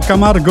Martina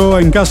Camargo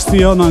and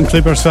Castion on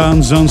Clipper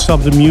Sound, Don't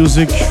Stop the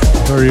Music.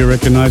 Very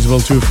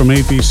recognizable too from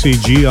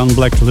AtcG on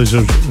Black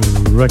Lizard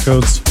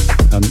Records.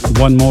 And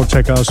one more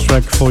tech house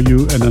track for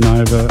you, and then I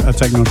have a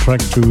techno track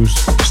to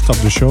stop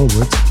the show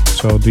with.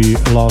 So the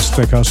last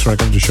tech house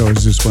track of the show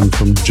is this one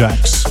from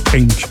Jaxx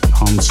Inc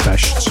on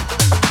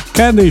Sllash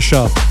Candy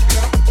Shop.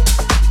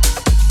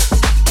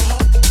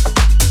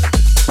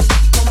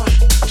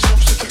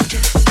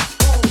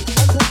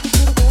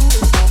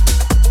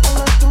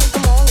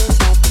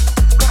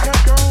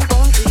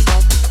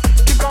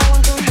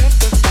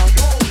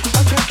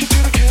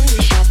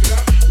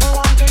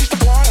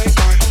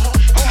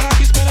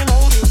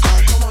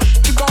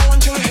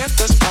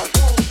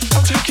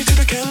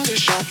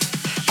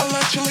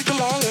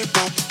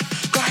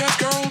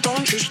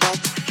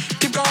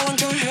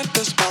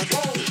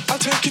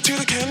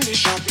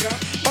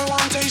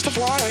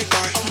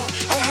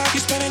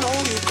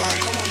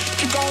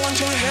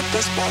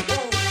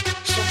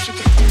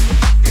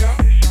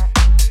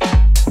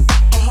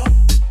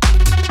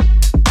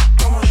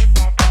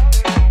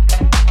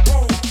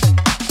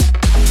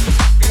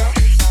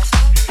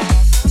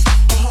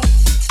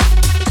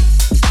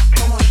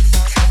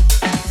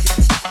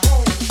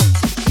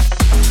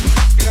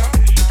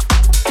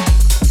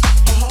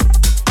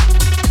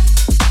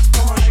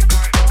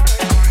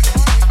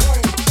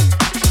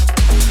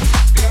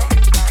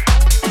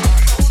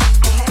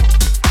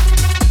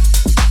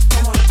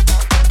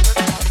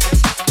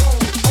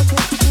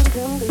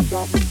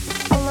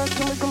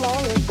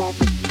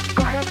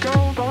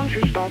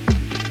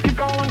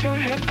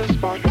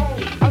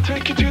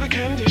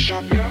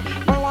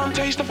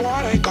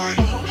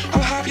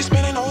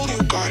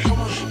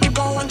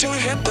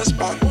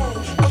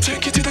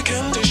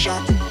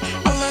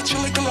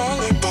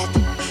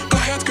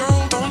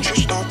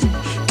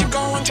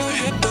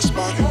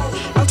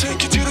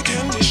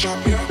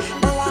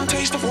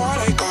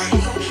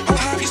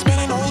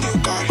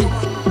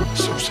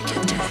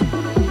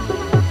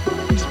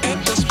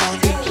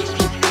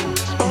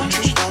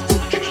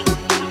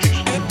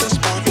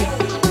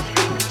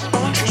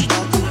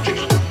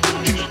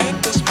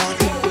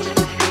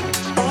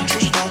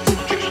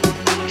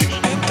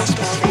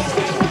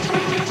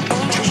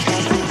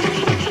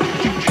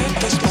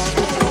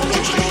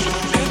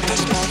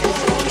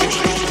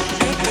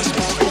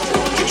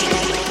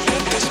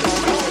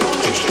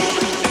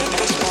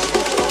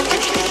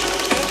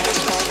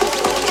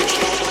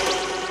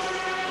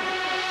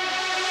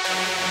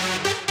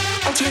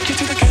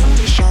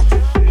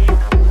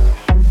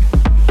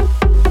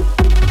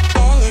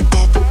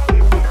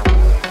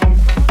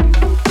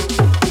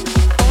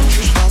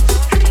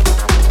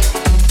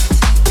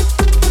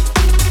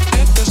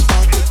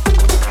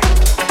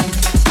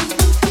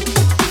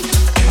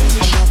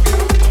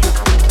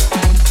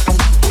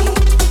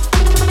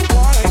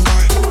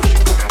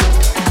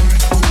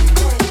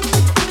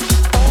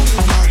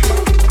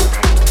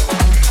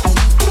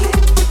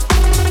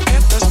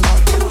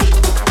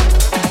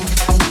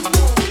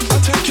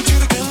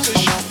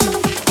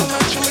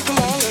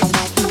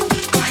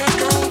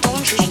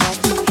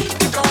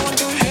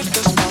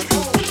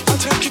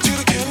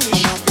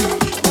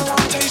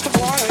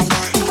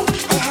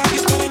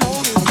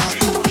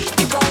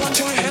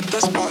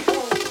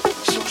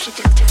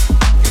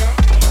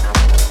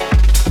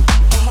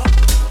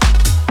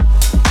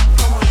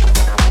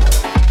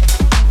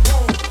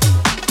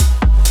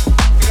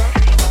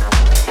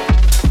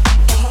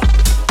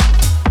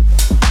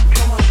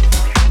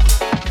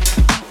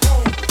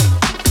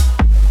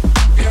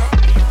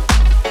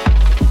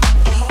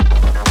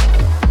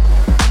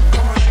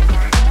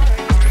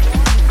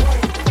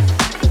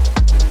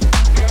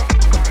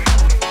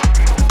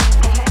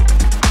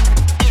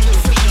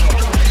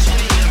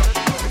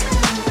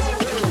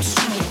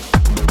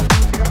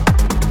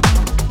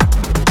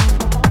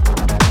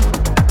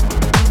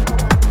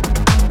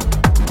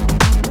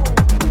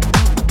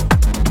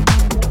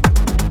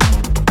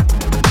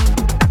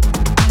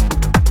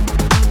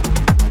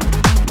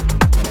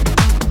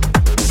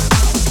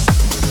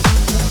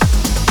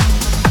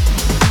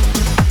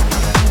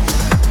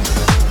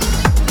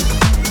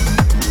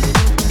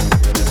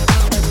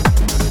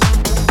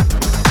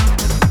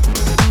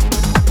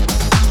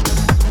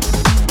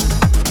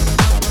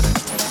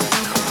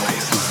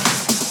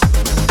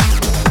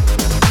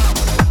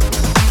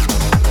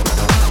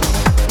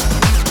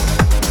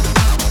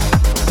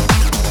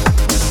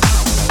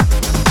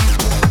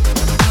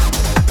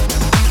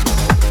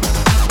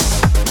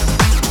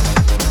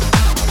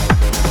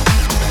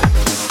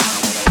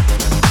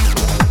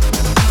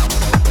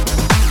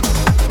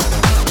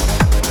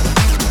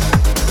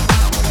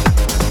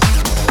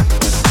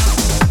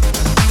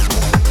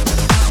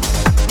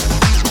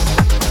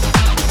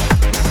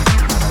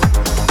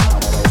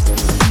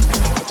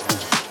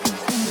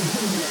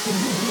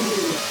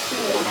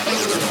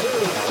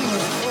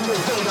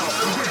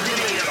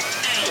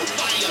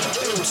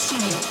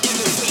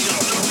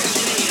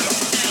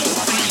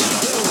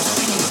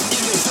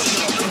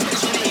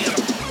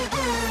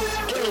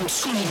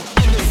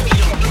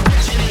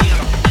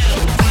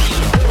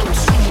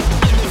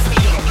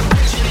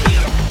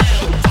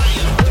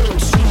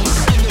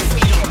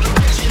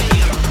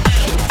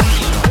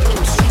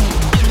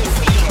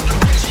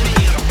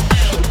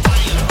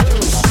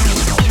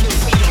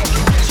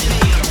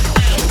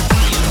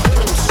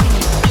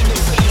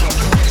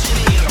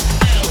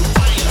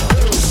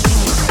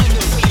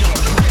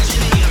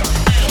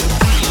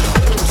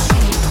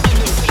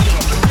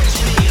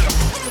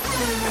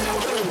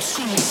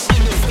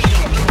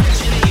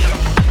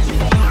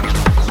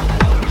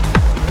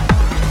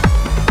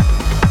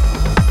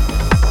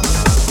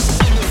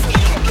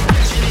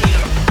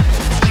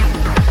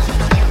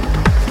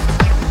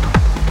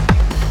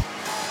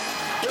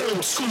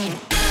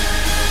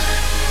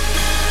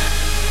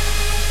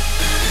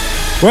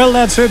 Well,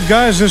 that's it,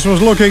 guys. This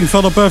was Looking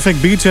for the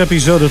Perfect Beat,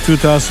 episode of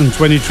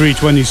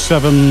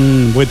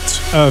 2023-27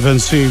 with Irvin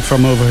Cee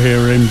from over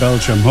here in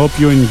Belgium. Hope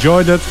you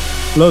enjoyed it.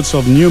 Loads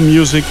of new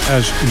music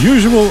as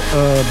usual,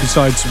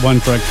 besides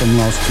one track from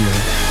last year.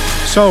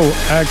 So,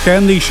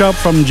 Candy Shop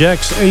from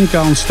Jaxx Inc.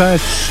 on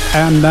stage,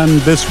 and then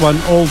this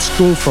one, Old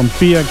School from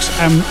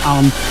PXM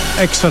on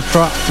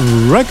Etc.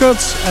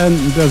 Records, and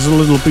there's a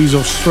little piece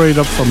of Straight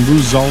Up from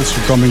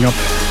Zalcer coming up,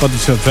 but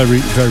it's a very,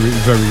 very,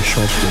 very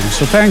short one.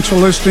 So thanks for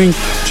listening.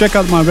 Check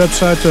out my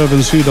website,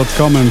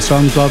 irvincee.com, and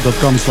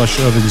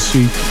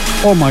soundcloud.com/IrvinC,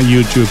 or my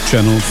YouTube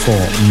channel for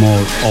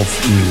more of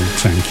me.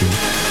 Thank you.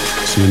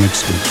 See you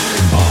next week.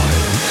 Bye.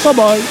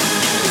 Bye-bye.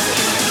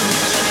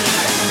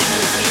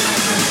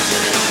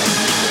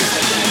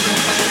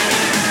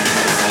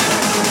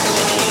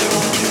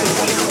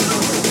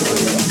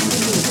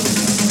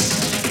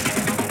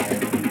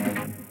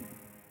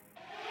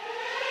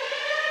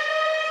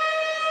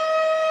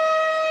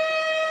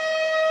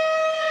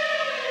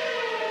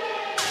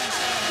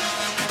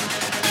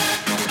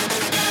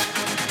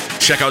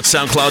 Check out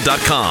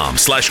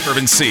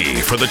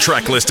soundcloud.com/IrvinC for the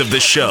track list of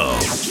this show.